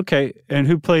 Oh, okay. And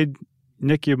who played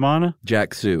Nick Yamana?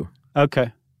 Jack Sue.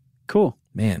 Okay. Cool.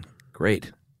 Man,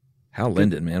 great. Hal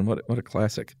Linden, man, what a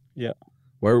classic. Yeah.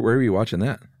 Where were you watching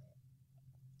that?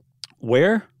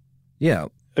 Where? Yeah.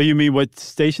 Oh, you mean what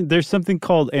station? There's something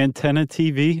called Antenna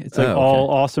TV. It's like all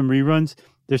awesome reruns.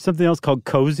 There's something else called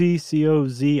Cozy,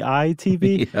 C-O-Z-I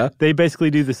TV. Yeah. They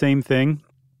basically do the same thing.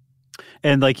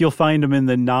 And like you'll find them in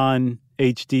the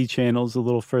non-HD channels a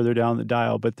little further down the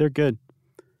dial, but they're good.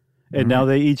 And now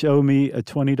they each owe me a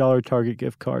 $20 Target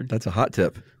gift card. That's a hot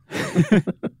tip.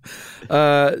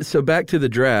 So back to the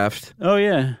draft. Oh,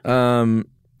 yeah.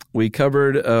 We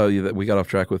covered, we got off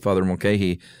track with Father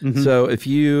Mulcahy. Mm-hmm. So if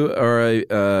you are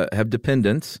have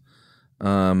dependents,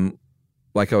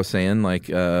 like I was saying, like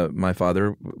my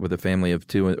father with a family of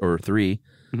 2 or 3,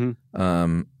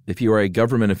 mm-hmm. If you are a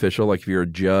government official, like if you're a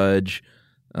judge,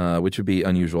 which would be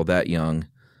unusual that young,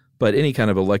 but any kind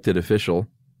of elected official.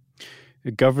 A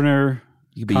governor,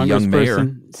 you could be a young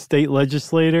mayor, state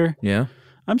legislator. Yeah.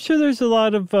 I'm sure there's a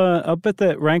lot of, I'll bet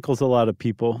that rankles a lot of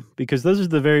people because those are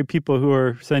the very people who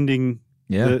are sending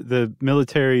the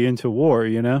military into war,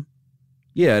 you know?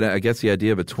 Yeah, and I guess the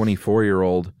idea of a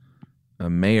 24-year-old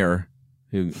mayor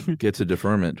who gets a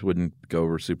deferment wouldn't go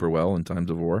over super well in times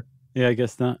of war. Yeah, I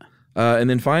guess not. And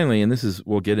then finally, and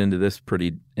we'll get into this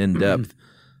pretty in-depth,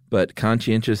 but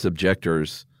conscientious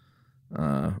objectors,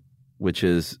 which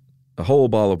is a whole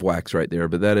ball of wax right there,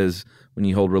 but that is when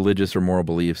you hold religious or moral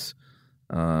beliefs,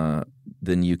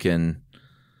 then you can,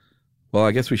 well,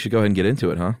 I guess we should go ahead and get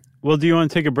into it, huh? Well, do you want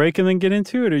to take a break and then get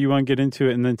into it, or you want to get into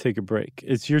it and then take a break?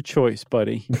 It's your choice,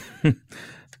 buddy.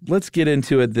 Let's get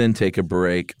into it, then take a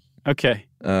break. Okay.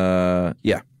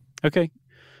 Yeah. Okay.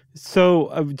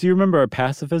 So, do you remember our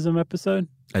pacifism episode?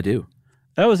 I do.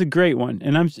 That was a great one,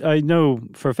 and I know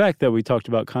for a fact that we talked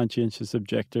about conscientious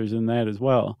objectors in that as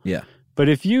well. Yeah. But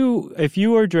if you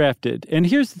are drafted, and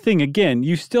here's the thing, again,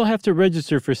 you still have to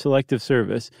register for selective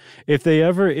service. If they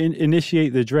ever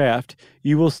initiate the draft,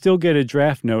 you will still get a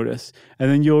draft notice, and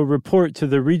then you'll report to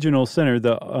the regional center,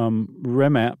 the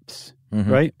REMAPs,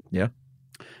 right? Yeah.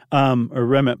 Or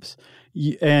REMAPs.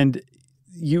 And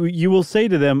you will say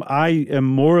to them, I am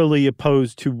morally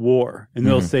opposed to war. And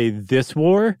they'll say, this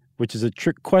war? Which is a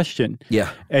trick question.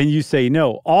 Yeah. And you say,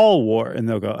 no, all war. And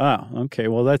they'll go, oh, okay,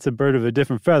 well, that's a bird of a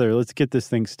different feather. Let's get this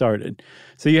thing started.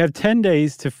 So you have 10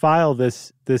 days to file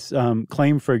this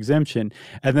claim for exemption.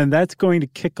 And then that's going to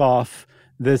kick off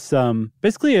this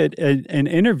basically an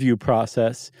interview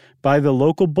process by the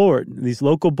local board. These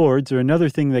local boards are another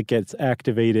thing that gets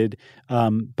activated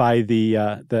by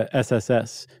the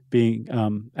SSS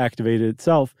being activated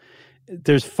itself.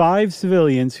 There's 5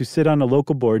 civilians who sit on a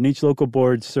local board, and each local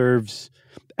board serves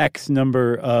X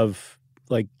number of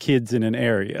like kids in an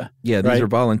area. Yeah, these right? are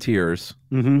volunteers.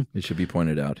 Mm-hmm. It should be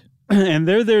pointed out. And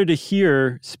they're there to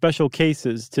hear special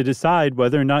cases to decide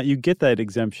whether or not you get that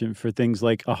exemption for things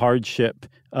like a hardship,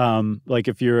 like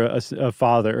if you're a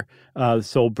father,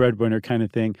 sole breadwinner kind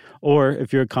of thing, or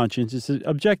if you're a conscientious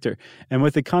objector. And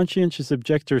with the conscientious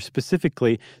objector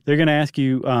specifically, they're going to ask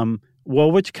you,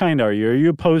 well, which kind are you? Are you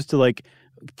opposed to like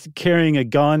carrying a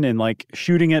gun and like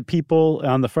shooting at people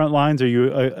on the front lines? Are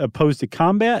you opposed to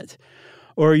combat?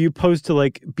 Or are you opposed to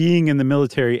like being in the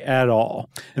military at all?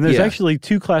 And there's actually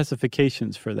 2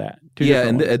 classifications for that.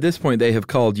 And at this point they have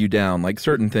called you down. Like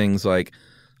certain things like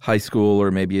high school,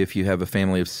 or maybe if you have a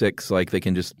family of 6, like they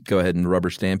can just go ahead and rubber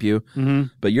stamp you. Mm-hmm.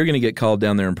 But you're going to get called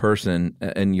down there in person,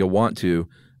 and you'll want to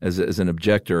as an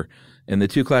objector. And the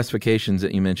 2 classifications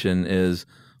that you mentioned is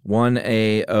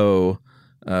 1AO,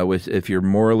 with if you're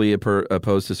morally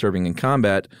opposed to serving in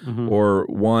combat, or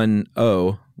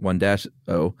 1-0.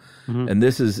 And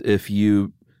this is if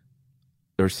you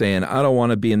are saying, I don't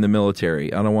want to be in the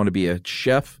military. I don't want to be a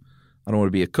chef. I don't want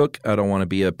to be a cook. I don't want to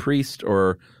be a priest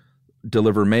or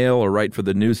deliver mail or write for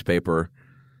the newspaper.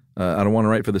 I don't want to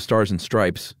write for the Stars and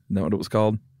Stripes. Isn't that what it was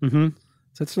called? Mm-hmm.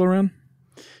 Is that still around?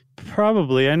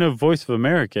 Probably. I know Voice of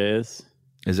America is.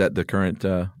 Is that the current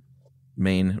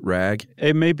main rag?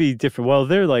 It may be different. Well,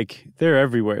 they're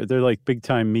everywhere. They're like big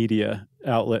time media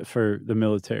outlet for the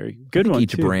military. Good one.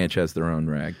 Each branch has their own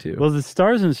rag too. Well, the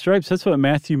Stars and Stripes, that's what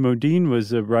Matthew Modine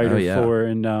was a writer for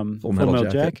in Full Metal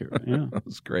Jacket. Yeah. That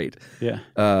was great. Yeah.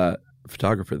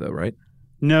 Photographer though, right?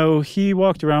 No, he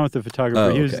walked around with the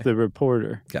photographer. He was the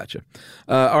reporter. Gotcha.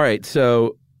 All right.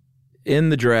 So in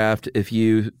the draft, if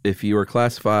you are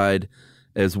classified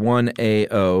as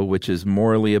 1AO, which is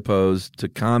morally opposed to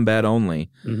combat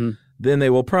only, then they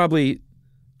will probably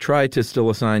try to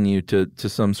still assign you to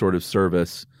some sort of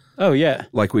service. Oh, yeah.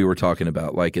 Like we were talking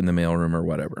about, like in the mailroom or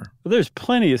whatever. Well, there's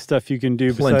plenty of stuff you can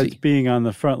do besides being on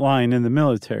the front line in the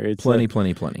military. It's plenty.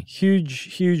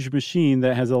 Huge machine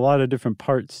that has a lot of different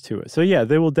parts to it. So, yeah,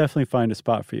 they will definitely find a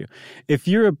spot for you. If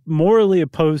you're morally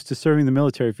opposed to serving the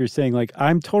military, if you're saying, like,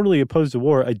 I'm totally opposed to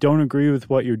war, I don't agree with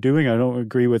what you're doing, I don't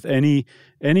agree with any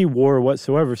war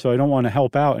whatsoever, so I don't want to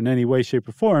help out in any way, shape,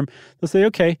 or form, they'll say,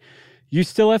 okay, you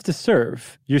still have to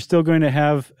serve. You're still going to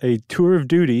have a tour of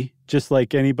duty, just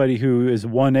like anybody who is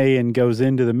 1A and goes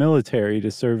into the military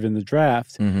to serve in the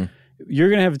draft. Mm-hmm. You're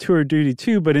going to have a tour of duty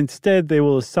too, but instead they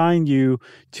will assign you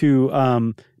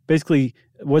to basically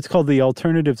what's called the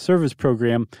Alternative Service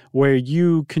Program, where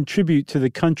you contribute to the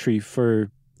country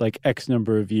for like X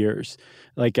number of years,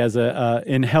 like as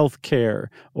in healthcare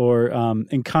or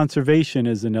in conservation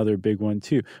is another big one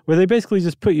too, where they basically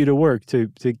just put you to work to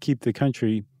keep the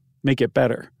country, make it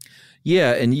better.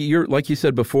 Yeah, and you're like you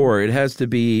said before, it has to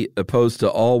be opposed to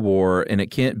all war, and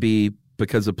it can't be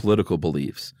because of political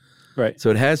beliefs. Right. So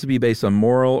it has to be based on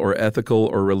moral or ethical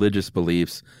or religious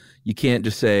beliefs. You can't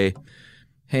just say,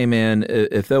 hey, man,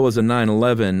 if there was a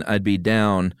 9/11, I'd be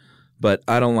down, but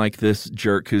I don't like this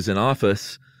jerk who's in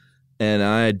office, and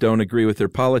I don't agree with their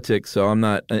politics, so I'm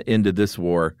not into this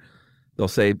war. They'll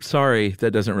say, sorry,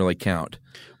 that doesn't really count.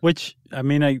 Which, I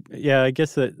mean, I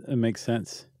guess that makes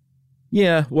sense.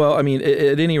 Yeah, well, I mean,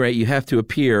 at any rate, you have to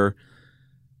appear,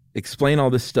 explain all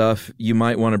this stuff. You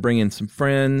might want to bring in some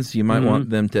friends. You might want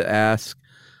them to ask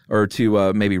or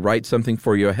to maybe write something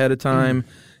for you ahead of time.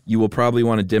 You will probably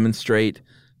want to demonstrate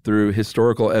through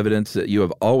historical evidence that you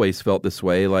have always felt this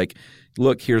way. Like,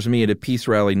 look, here's me at a peace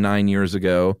rally 9 years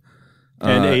ago.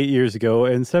 And 8 years ago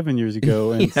and 7 years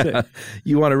ago. And yeah,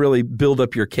 you want to really build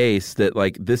up your case that,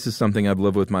 like, this is something I've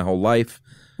lived with my whole life.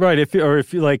 Right. If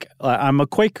you like, I'm a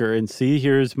Quaker, and see,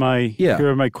 here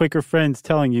are my Quaker friends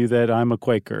telling you that I'm a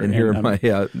Quaker, and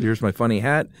here's my funny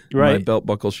hat, and my belt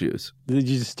buckle shoes. Did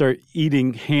you just start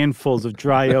eating handfuls of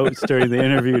dry oats during the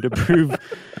interview to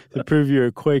prove you're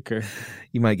a Quaker?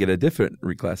 You might get a different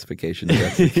reclassification if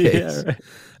that's the case. Yeah,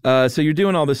 right. So you're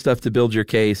doing all this stuff to build your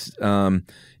case.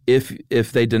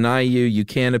 If they deny you, you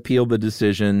can appeal the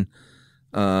decision.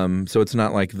 So it's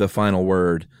not like the final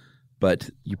word, but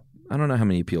I don't know how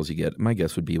many appeals you get. My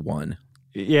guess would be 1.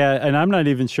 Yeah, and I'm not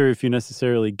even sure if you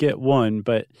necessarily get 1,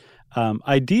 but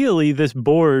ideally this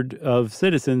board of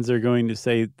citizens are going to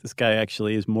say this guy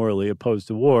actually is morally opposed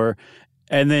to war,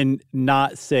 and then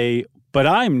not say, but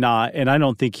I'm not, and I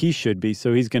don't think he should be,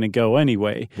 so he's going to go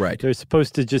anyway. Right. They're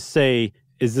supposed to just say,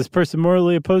 is this person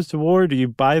morally opposed to war? Do you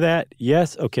buy that?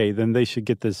 Yes? Okay, then they should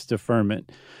get this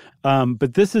deferment.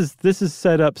 But this is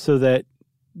set up so that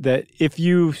if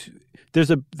you...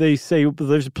 They say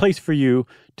there's a place for you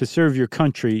to serve your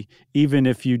country, even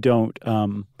if you don't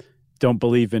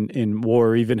believe in war,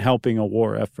 or even helping a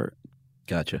war effort.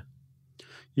 Gotcha.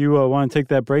 You want to take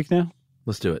that break now?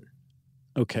 Let's do it.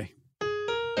 Okay.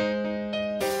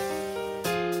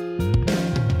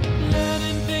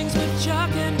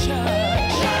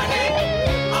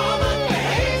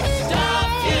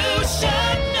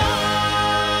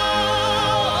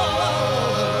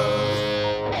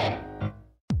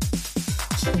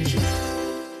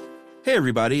 Hey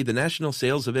everybody, the national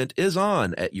sales event is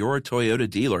on at your Toyota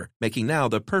dealer, making now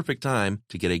the perfect time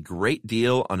to get a great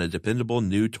deal on a dependable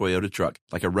new Toyota truck,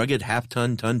 like a rugged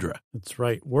half-ton Tundra. That's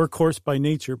right. Workhorse by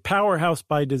nature, powerhouse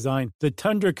by design. The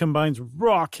Tundra combines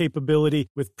raw capability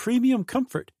with premium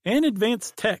comfort and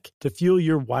advanced tech to fuel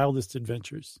your wildest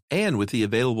adventures. And with the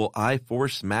available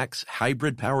iForce Max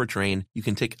hybrid powertrain, you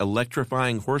can take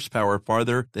electrifying horsepower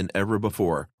farther than ever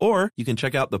before. Or you can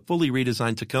check out the fully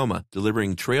redesigned Tacoma,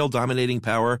 delivering trail-dominating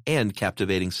power and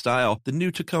captivating style. The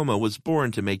new Tacoma was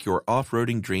born to make your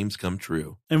off-roading dreams come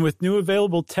true. And with new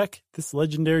available tech, this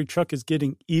legendary truck is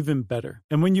getting even better.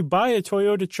 And when you buy a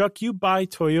Toyota truck, you buy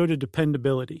Toyota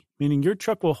dependability, meaning your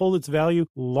truck will hold its value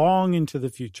long into the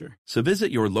future. So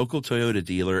visit your local Toyota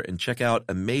dealer and check out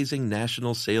amazing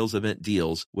national sales event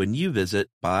deals when you visit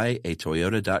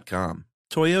buyatoyota.com.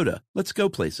 Toyota, let's go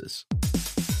places.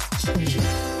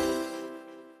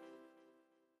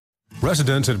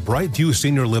 Residents at Brightview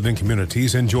Senior Living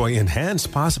Communities enjoy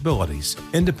enhanced possibilities,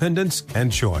 independence,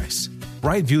 and choice.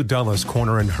 Brightview Dulles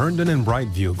Corner in Herndon and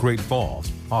Brightview, Great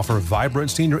Falls, offer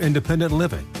vibrant senior independent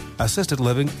living, assisted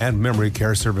living, and memory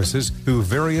care services through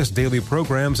various daily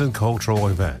programs and cultural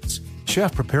events.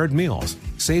 Chef-prepared meals,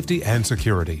 safety and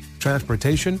security,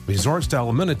 transportation, resort-style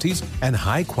amenities, and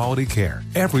high-quality care.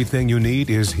 Everything you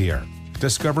need is here.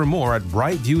 Discover more at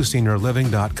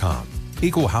brightviewseniorliving.com.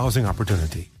 Equal housing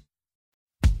opportunity.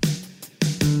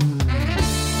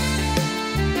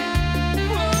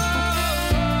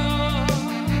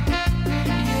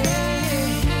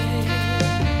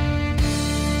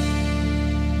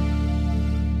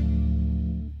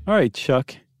 All right,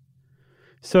 Chuck.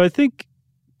 So I think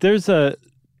this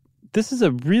is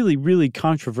a really, really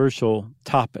controversial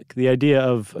topic, the idea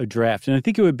of a draft. And I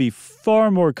think it would be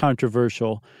far more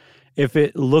controversial if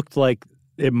it looked like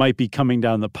it might be coming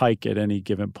down the pike at any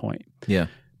given point. Yeah.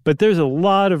 But there's a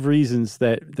lot of reasons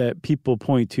that people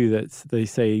point to that they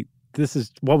say, this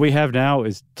is what we have now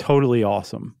is totally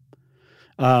awesome.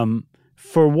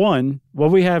 For one,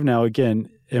 what we have now, again,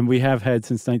 and we have had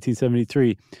since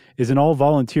 1973, is an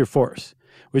all-volunteer force,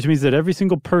 which means that every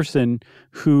single person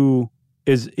who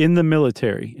is in the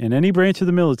military, in any branch of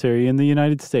the military in the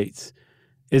United States,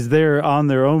 is there on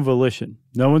their own volition.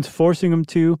 No one's forcing them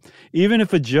to. Even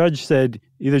if a judge said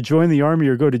either join the Army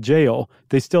or go to jail,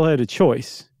 they still had a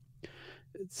choice.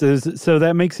 So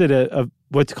that makes it a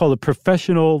what's called a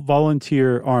professional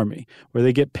volunteer army, where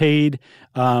they get paid,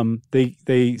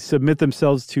 they submit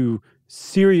themselves to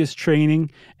serious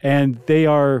training, and they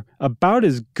are about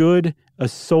as good a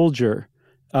soldier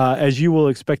as you will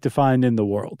expect to find in the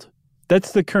world.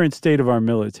 That's the current state of our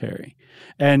military.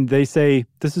 And they say,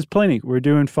 this is plenty. We're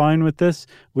doing fine with this.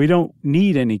 We don't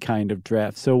need any kind of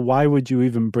draft. So why would you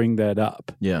even bring that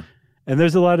up? Yeah. And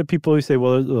there's a lot of people who say,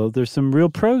 well, there's some real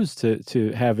pros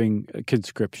to having a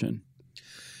conscription.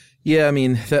 Yeah, I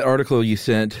mean, that article you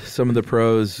sent, some of the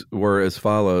pros were as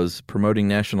follows: promoting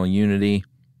national unity.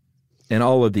 And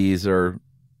all of these are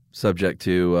subject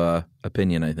to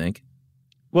opinion, I think.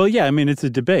 Well, yeah, I mean, it's a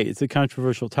debate. It's a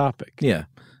controversial topic. Yeah.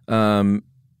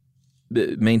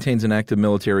 It maintains an active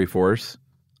military force.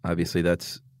 Obviously,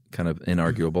 that's kind of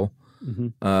inarguable.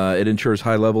 Mm-hmm. It ensures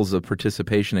high levels of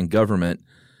participation in government.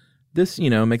 This,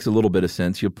 makes a little bit of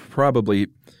sense. You'll probably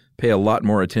pay a lot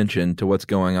more attention to what's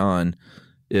going on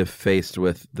if faced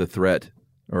with the threat,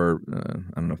 or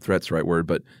I don't know if threat's the right word,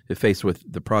 but if faced with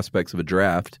the prospects of a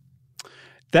draft.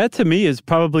 That to me is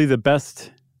probably the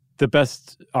best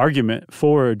argument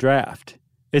for a draft.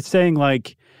 It's saying,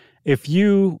 like, if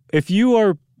you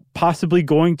are possibly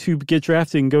going to get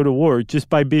drafted and go to war just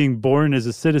by being born as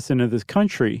a citizen of this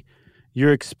country,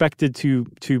 you're expected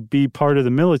to be part of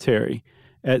the military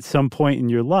at some point in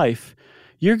your life.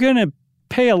 You're going to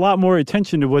pay a lot more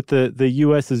attention to what the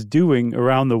U.S. is doing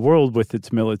around the world with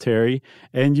its military,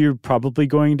 and you're probably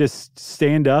going to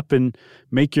stand up and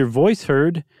make your voice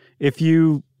heard if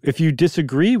you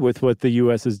disagree with what the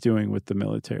U.S. is doing with the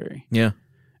military. Yeah.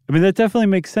 I mean, that definitely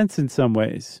makes sense in some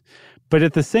ways. But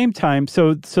at the same time,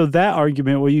 so that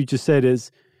argument, what you just said, is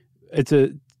it's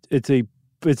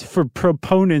for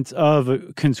proponents of a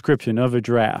conscription, of a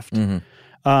draft.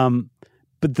 Mm-hmm.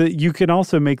 But you can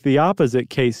also make the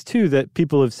opposite case, too, that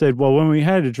people have said, well, when we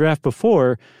had a draft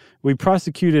before, we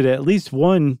prosecuted at least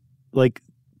one, like,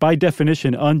 by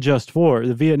definition, unjust war,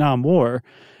 the Vietnam War.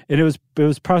 And it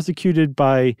was prosecuted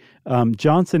by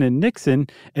Johnson and Nixon,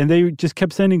 and they just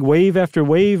kept sending wave after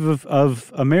wave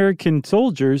of American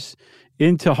soldiers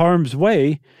into harm's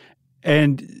way.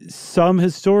 And some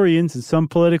historians and some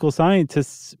political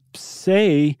scientists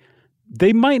say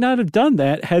they might not have done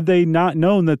that had they not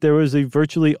known that there was a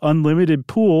virtually unlimited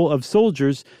pool of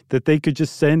soldiers that they could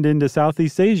just send into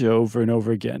Southeast Asia over and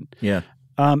over again. Yeah.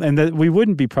 And that we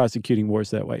wouldn't be prosecuting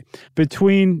wars that way.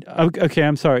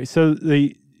 I'm sorry. So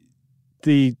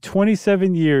the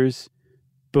 27 years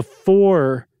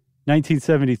before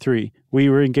 1973, we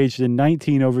were engaged in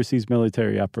 19 overseas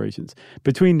military operations.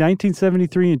 Between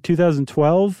 1973 and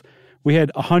 2012, we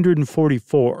had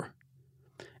 144.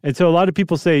 And so a lot of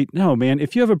people say, no, man,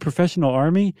 if you have a professional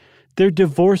army, they're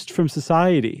divorced from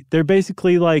society. They're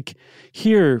basically like,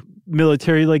 here,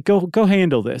 military, like, go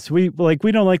handle this. We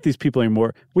don't like these people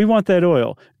anymore. We want that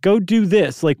oil. Go do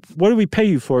this. Like, what do we pay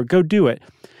you for? Go do it.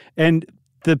 And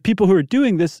the people who are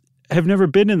doing this have never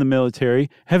been in the military,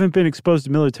 haven't been exposed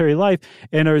to military life,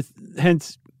 and are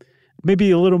hence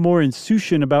maybe a little more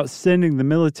insouciant about sending the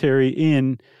military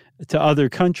in to other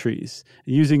countries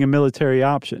using a military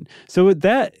option. So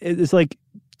that is like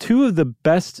two of the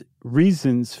best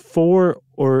reasons for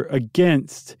or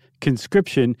against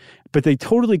conscription, but they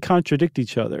totally contradict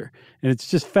each other. And it's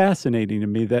just fascinating to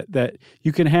me that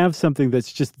you can have something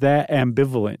that's just that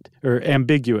ambivalent or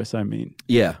ambiguous, I mean.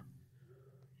 Yeah.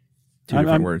 Two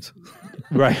different words.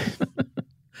 Right.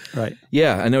 Right.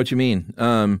 Yeah, I know what you mean.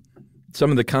 Some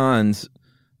of the cons,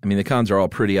 the cons are all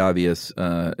pretty obvious.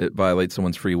 It violates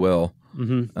someone's free will.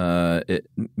 Mm-hmm. It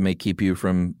may keep you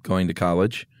from going to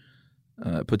college.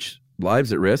 It puts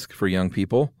lives at risk for young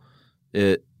people.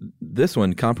 This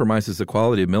one compromises the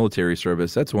quality of military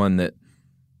service. That's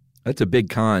a big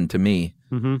con to me,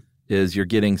 mm-hmm. is you're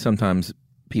getting sometimes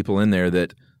people in there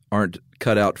that aren't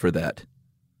cut out for that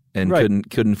and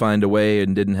couldn't find a way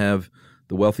and didn't have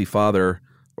the wealthy father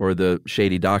or the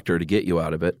shady doctor to get you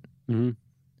out of it.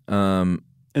 Mm-hmm.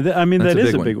 That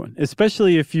is a big one,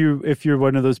 especially if you're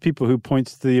one of those people who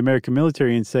points to the American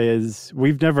military and says,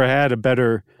 we've never had a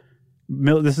better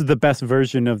this is the best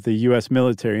version of the U.S.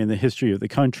 military in the history of the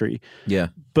country. Yeah.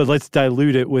 But let's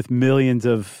dilute it with millions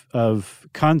of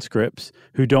conscripts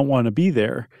who don't want to be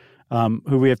there,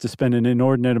 who we have to spend an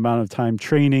inordinate amount of time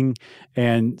training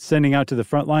and sending out to the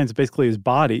front lines basically as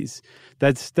bodies.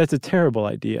 That's a terrible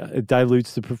idea. It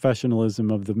dilutes the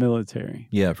professionalism of the military.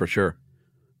 Yeah, for sure.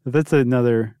 That's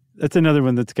another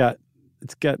one it's got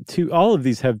two. All of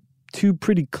these have two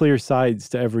pretty clear sides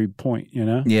to every point, you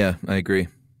know? Yeah, I agree.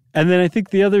 And then I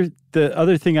think the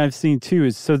other thing I've seen too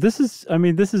is, so this is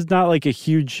not like a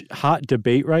huge hot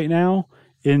debate right now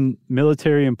in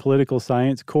military and political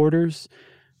science quarters,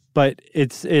 but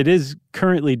it is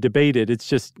currently debated. It's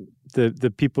just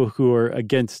the people who are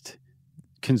against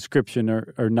conscription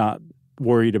are not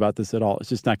worried about this at all. It's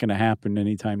just not going to happen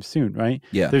anytime soon, right?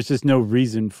 Yeah. There's just no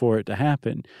reason for it to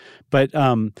happen. But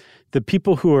the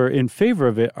people who are in favor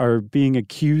of it are being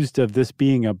accused of this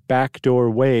being a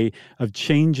backdoor way of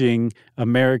changing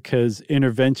America's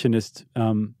interventionist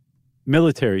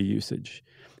military usage.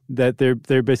 That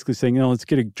they're basically saying, let's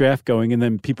get a draft going, and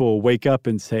then people will wake up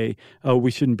and say, oh, we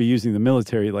shouldn't be using the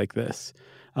military like this.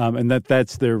 And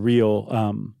that's their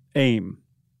real aim,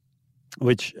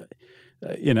 which...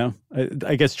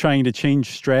 I guess trying to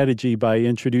change strategy by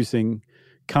introducing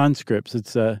conscripts,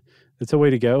 it's a way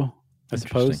to go, I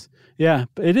suppose. Yeah,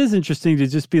 but it is interesting to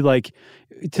just be like,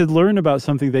 to learn about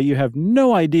something that you have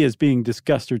no idea is being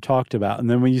discussed or talked about. And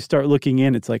then when you start looking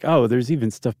in, it's like, oh, there's even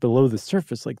stuff below the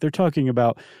surface. Like they're talking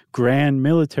about grand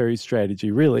military strategy,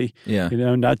 really. Yeah.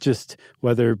 Not just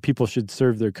whether people should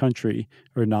serve their country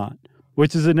or not,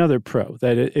 which is another pro,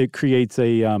 that it creates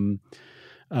a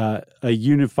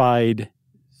unified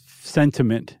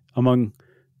sentiment among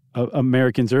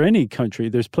Americans or any country.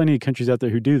 There's plenty of countries out there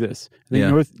who do this. I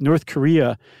think North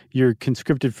Korea, you're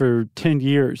conscripted for 10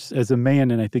 years as a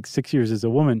man and I think 6 years as a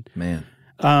woman. Man.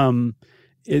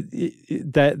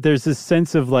 That there's this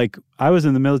sense of like, I was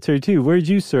in the military too. Where did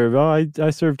you serve? Oh, I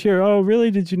served here. Oh,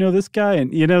 really? Did you know this guy?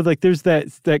 And like there's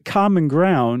that common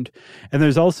ground, and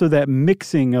there's also that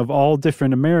mixing of all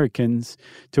different Americans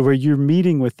to where you're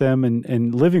meeting with them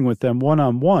and living with them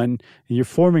one-on-one, and you're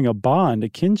forming a bond, a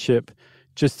kinship,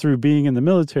 just through being in the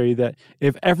military, that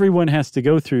if everyone has to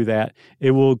go through that,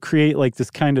 it will create like this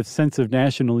kind of sense of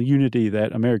national unity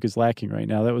that America's lacking right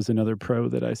now. That was another pro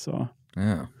that I saw.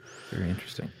 Yeah. Very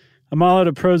interesting. I'm all out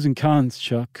of pros and cons,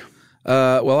 Chuck.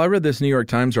 Well, I read this New York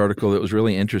Times article that was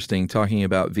really interesting, talking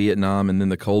about Vietnam and then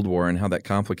the Cold War and how that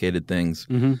complicated things.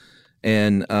 Mm-hmm.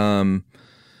 And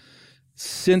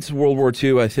since World War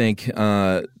II, I think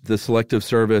the Selective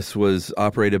Service was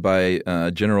operated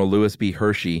by General Lewis B.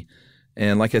 Hershey.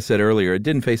 And like I said earlier, it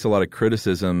didn't face a lot of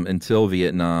criticism until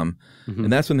Vietnam. Mm-hmm.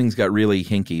 And that's when things got really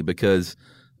hinky because,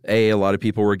 A, a lot of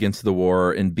people were against the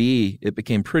war, and B, it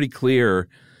became pretty clear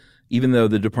even though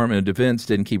the Department of Defense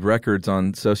didn't keep records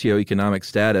on socioeconomic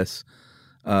status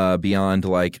beyond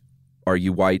like, are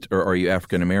you white or are you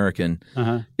African American?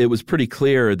 It was pretty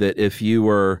clear that if you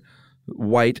were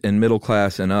white and middle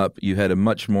class and up, you had a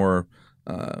much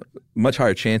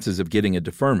higher chances of getting a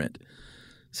deferment.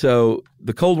 So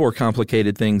the Cold War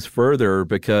complicated things further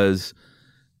because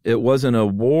it wasn't a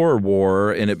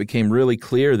war, and it became really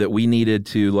clear that we needed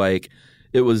to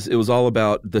it was all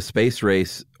about the space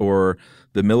race or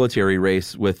the military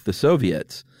race with the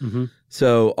Soviets.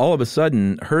 So all of a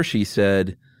sudden, Hershey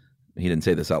said, he didn't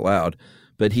say this out loud,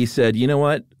 but he said, you know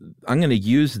what, I'm going to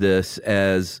use this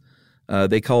as,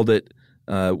 they called it,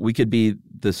 we could be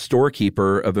the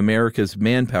storekeeper of America's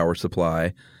manpower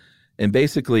supply. And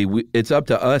basically, it's up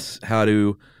to us how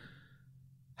to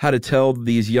tell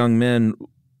these young men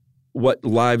what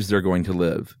lives they're going to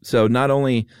live. So not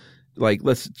only,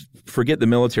 let's forget the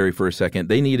military for a second.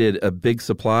 They needed a big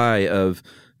supply of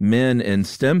men in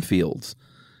STEM fields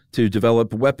to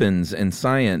develop weapons and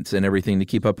science and everything to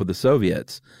keep up with the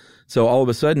Soviets. So all of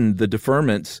a sudden, the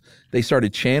deferments, they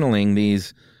started channeling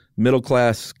these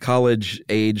middle-class,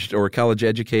 college-aged or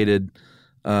college-educated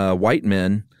white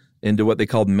men into what they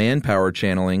called manpower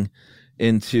channeling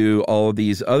into all of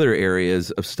these other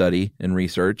areas of study and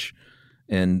research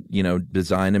and,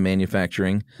 design and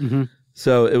manufacturing.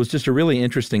 So it was just a really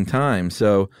interesting time.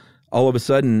 So all of a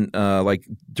sudden,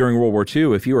 during World War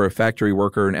II, if you were a factory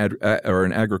worker or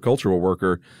an agricultural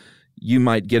worker, you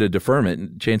might get a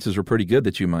deferment. Chances were pretty good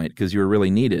that you might because you were really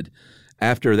needed.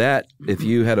 After that, if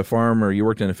you had a farm or you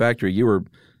worked in a factory, you were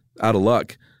out of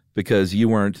luck because you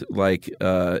weren't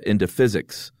into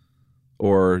physics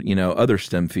or, other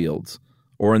STEM fields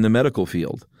or in the medical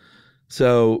field.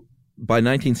 So by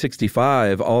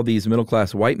 1965, all these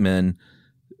middle-class white men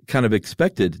kind of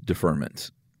expected deferments,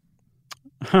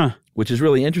 which is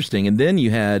really interesting. And then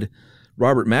you had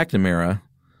Robert McNamara,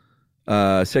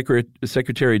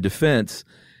 Secretary of Defense.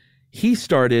 He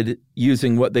started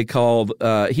using what they called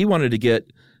he wanted to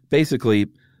get basically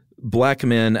black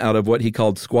men out of what he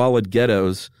called squalid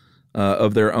ghettos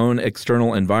of their own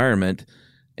external environment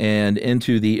and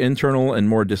into the internal and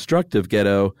more destructive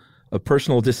ghetto of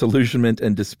personal disillusionment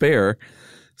and despair.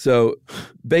 So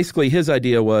basically his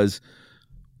idea was,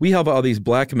 we have all these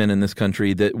black men in this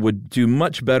country that would do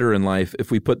much better in life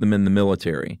if we put them in the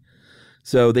military.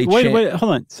 So they wait,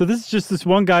 hold on. So this is just this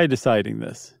one guy deciding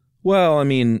this? Well, I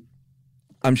mean,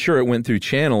 I'm sure it went through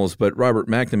channels, but Robert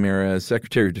McNamara, as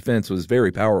Secretary of Defense, was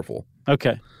very powerful.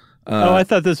 Okay. I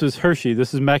thought this was Hershey.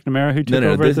 This is McNamara who took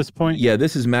over at this point? Yeah,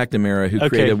 this is McNamara who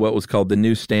created what was called the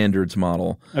New Standards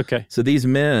model. Okay. So these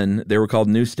men, they were called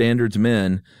New Standards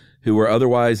men who were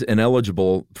otherwise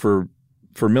ineligible for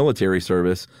military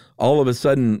service, all of a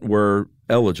sudden were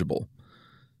eligible.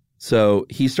 So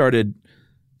he started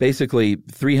basically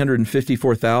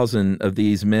 354,000 of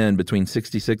these men between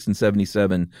 66 and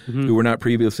 77 who were not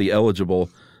previously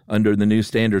eligible under the New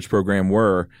Standards program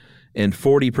were, and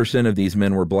 40% of these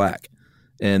men were black.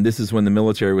 And this is when the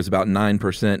military was about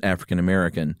 9% African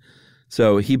American.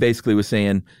 So he basically was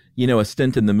saying, a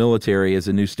stint in the military as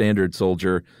a New Standard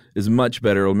soldier is much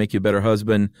better. It'll make you a better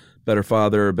husband, better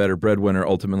father, a better breadwinner,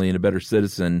 ultimately, and a better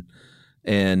citizen.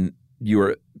 And you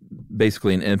were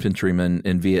basically an infantryman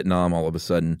in Vietnam all of a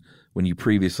sudden when you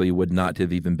previously would not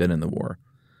have even been in the war.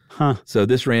 So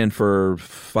this ran for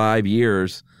 5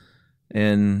 years.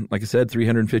 And like I said,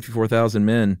 354,000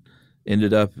 men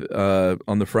ended up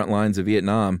on the front lines of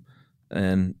Vietnam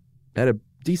and had a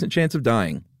decent chance of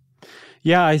dying.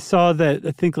 Yeah, I saw that.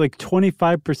 I think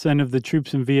 25% of the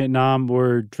troops in Vietnam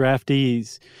were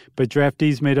draftees, but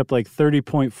draftees made up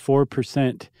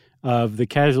 30.4% of the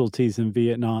casualties in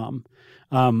Vietnam,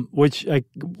 which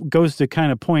goes to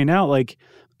kind of point out,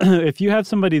 if you have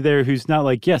somebody there who's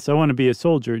not yes, I want to be a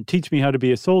soldier, teach me how to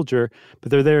be a soldier,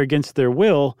 but they're there against their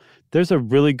will, there's a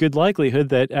really good likelihood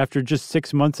that after just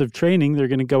 6 months of training, they're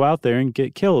going to go out there and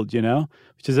get killed,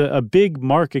 which is a big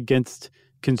mark against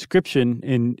conscription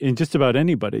in just about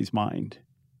anybody's mind.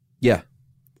 Yeah.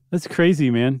 That's crazy,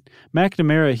 man.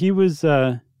 McNamara, he was,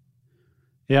 did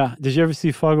you ever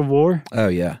see Fog of War? Oh,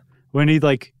 yeah. When he,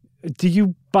 do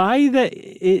you buy that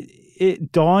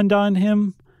it dawned on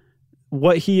him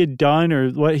what he had done or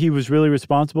what he was really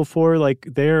responsible for,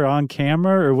 there on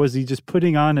camera, or was he just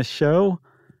putting on a show?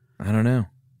 I don't know.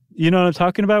 You know what I'm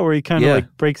talking about? Where he kind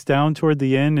of breaks down toward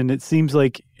the end, and it seems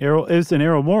like it was an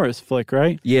Errol Morris flick,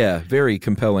 right? Yeah, very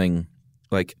compelling.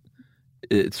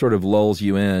 It sort of lulls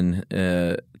you in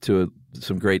to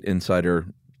some great insider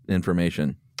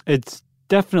information. It's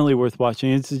definitely worth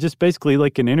watching. It's just basically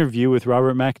like an interview with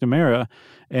Robert McNamara,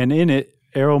 and in it,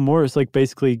 Errol Morris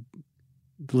basically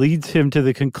leads him to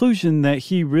the conclusion that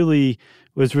he really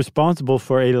was responsible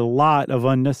for a lot of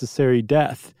unnecessary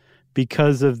death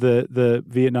because of the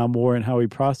Vietnam War and how he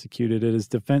prosecuted it as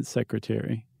defense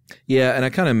secretary. Yeah, and I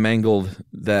kind of mangled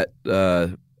that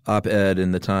op-ed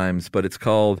in the Times, but it's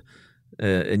called,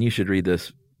 and you should read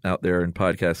this out there in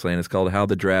podcast land, it's called How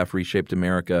the Draft Reshaped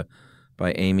America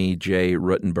by Amy J.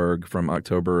 Ruttenberg from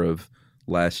October of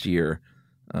last year.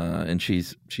 And she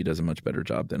does a much better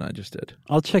job than I just did.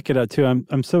 I'll check it out too.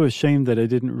 I'm so ashamed that I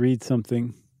didn't read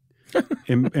something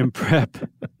in prep.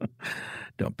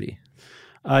 Don't be.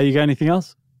 You got anything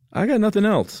else? I got nothing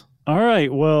else. All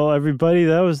right. Well, everybody,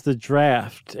 that was the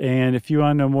draft. And if you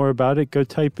want to know more about it, go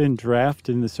type in draft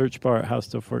in the search bar at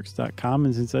howstuffworks.com.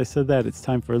 And since I said that, it's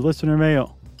time for listener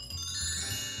mail.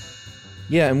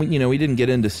 Yeah, and we didn't get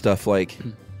into stuff like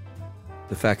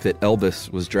the fact that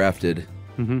Elvis was drafted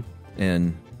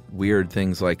and weird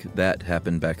things like that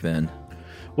happened back then.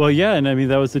 Well, yeah, and I mean,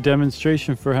 that was a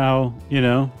demonstration for how,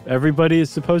 everybody is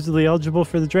supposedly eligible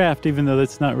for the draft, even though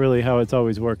that's not really how it's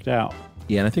always worked out.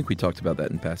 Yeah, and I think we talked about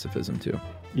that in Pacifism, too.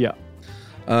 Yeah.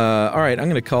 All right, I'm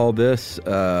going to call this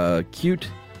Cute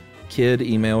Kid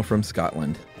Email from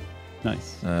Scotland.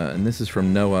 Nice. And this is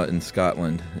from Noah in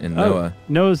Scotland. And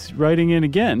Noah's writing in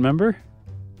again, remember?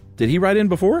 Did he write in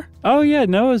before? Oh, yeah,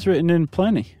 Noah's written in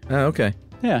plenty. Oh, okay.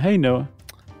 Yeah, hey, Noah.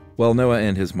 Well, Noah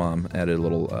and his mom added a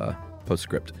little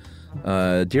postscript.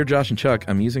 Dear Josh and Chuck,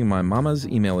 I'm using my mama's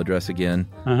email address again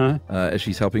as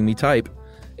she's helping me type.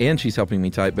 And she's helping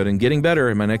me type, but in getting better,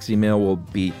 and my next email will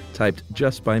be typed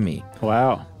just by me.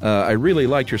 Wow. I really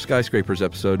liked your skyscrapers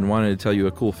episode and wanted to tell you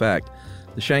a cool fact.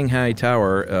 The Shanghai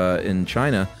Tower in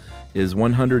China is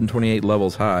 128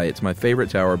 levels high. It's my favorite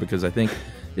tower because I think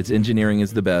its engineering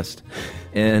is the best,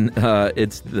 and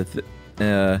it's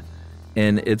the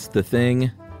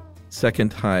thing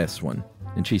second highest one.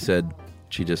 And she said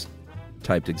she just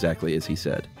typed exactly as he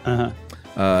said.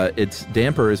 Its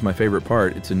damper is my favorite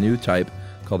part. It's a new type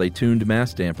called a tuned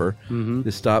mass damper.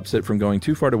 This stops it from going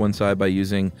too far to one side by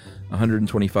using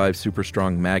 125 super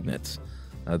strong magnets.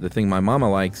 The thing my mama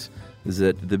likes is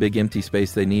that the big empty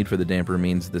space they need for the damper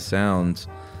means the sound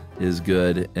is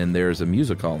good and there's a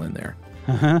music hall in there.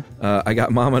 I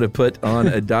got mama to put on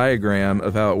a diagram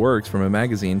of how it works from a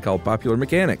magazine called Popular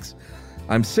Mechanics.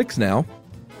 I'm 6 now.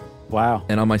 Wow.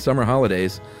 And on my summer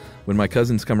holidays, when my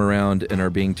cousins come around and are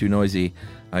being too noisy,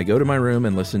 I go to my room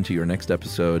and listen to your next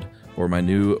episode or my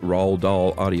new Roald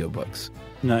Dahl audiobooks.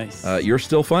 Nice. You're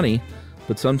still funny,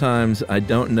 but sometimes I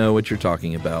don't know what you're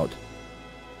talking about.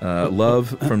 Love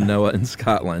from Noah in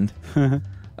Scotland.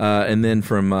 And then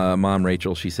from Mom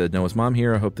Rachel, she said, Noah's mom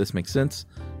here. I hope this makes sense.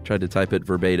 Tried to type it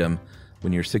verbatim.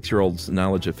 When your 6-year-old's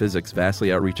knowledge of physics vastly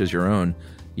outreaches your own,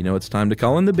 you know it's time to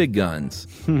call in the big guns.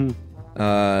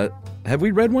 Have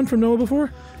we read one from Noah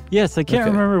before? Yes, I can't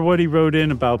remember what he wrote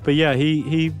in about, but yeah,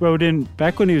 he wrote in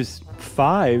back when he was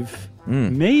 5,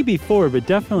 maybe 4, but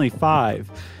definitely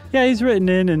 5. Yeah, he's written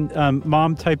in, and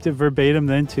Mom typed it verbatim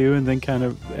then too, and then kind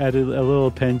of added a little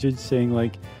appendage saying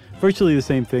like virtually the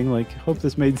same thing, like, hope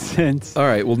this made sense. All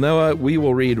right, well, Noah, we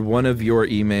will read one of your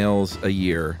emails a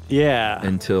year. Yeah.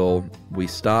 Until we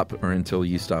stop or until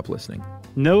you stop listening.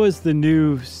 Noah's the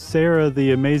new Sarah,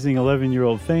 the amazing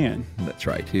 11-year-old fan. That's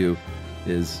right, who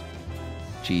is,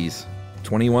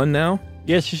 21 now?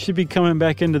 Yeah, she should be coming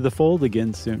back into the fold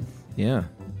again soon. Yeah.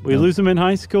 We lose them in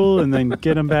high school and then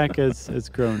get them back as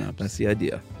grown-ups. That's the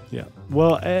idea. Yeah.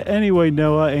 Well, anyway,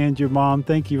 Noah and your mom,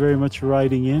 thank you very much for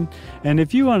writing in. And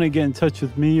if you want to get in touch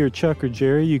with me or Chuck or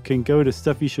Jerry, you can go to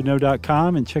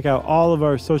StuffYouShouldKnow.com and check out all of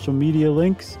our social media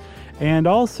links. And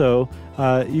also,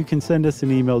 you can send us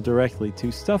an email directly to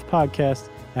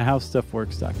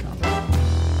stuffpodcast@howstuffworks.com.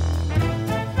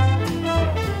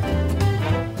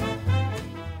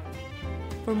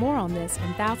 For more on this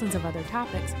and thousands of other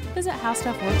topics, visit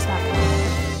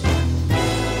howstuffworks.com.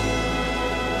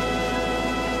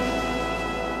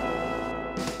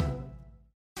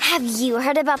 Have you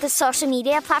heard about the social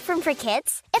media platform for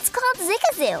kids? It's called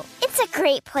Zigazoo. It's a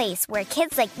great place where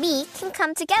kids like me can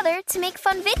come together to make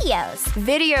fun videos.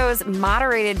 Videos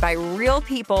moderated by real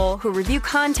people who review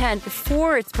content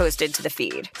before it's posted to the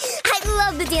feed. I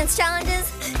love the dance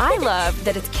challenges. I love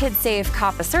that it's KidSafe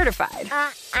COPPA certified.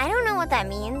 I don't know what that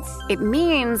means. It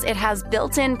means it has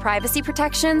built-in privacy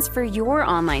protections for your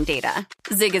online data.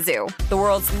 Zigazoo, the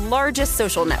world's largest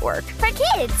social network. For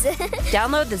kids.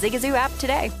 Download the Zigazoo app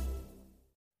today.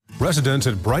 Residents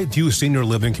at Brightview Senior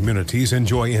Living Communities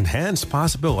enjoy enhanced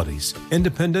possibilities,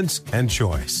 independence, and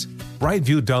choice.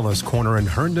 Brightview Dulles Corner in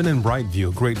Herndon and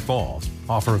Brightview, Great Falls,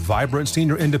 offer vibrant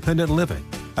senior independent living,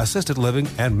 assisted living,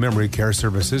 and memory care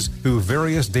services through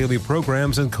various daily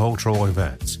programs and cultural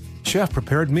events.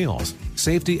 chef-prepared meals,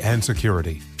 safety and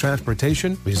security,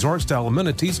 transportation, resort-style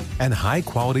amenities, and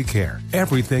high-quality care.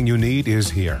 Everything you need is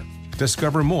here.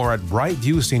 Discover more at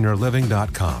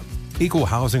brightviewseniorliving.com. Equal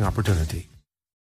housing opportunity.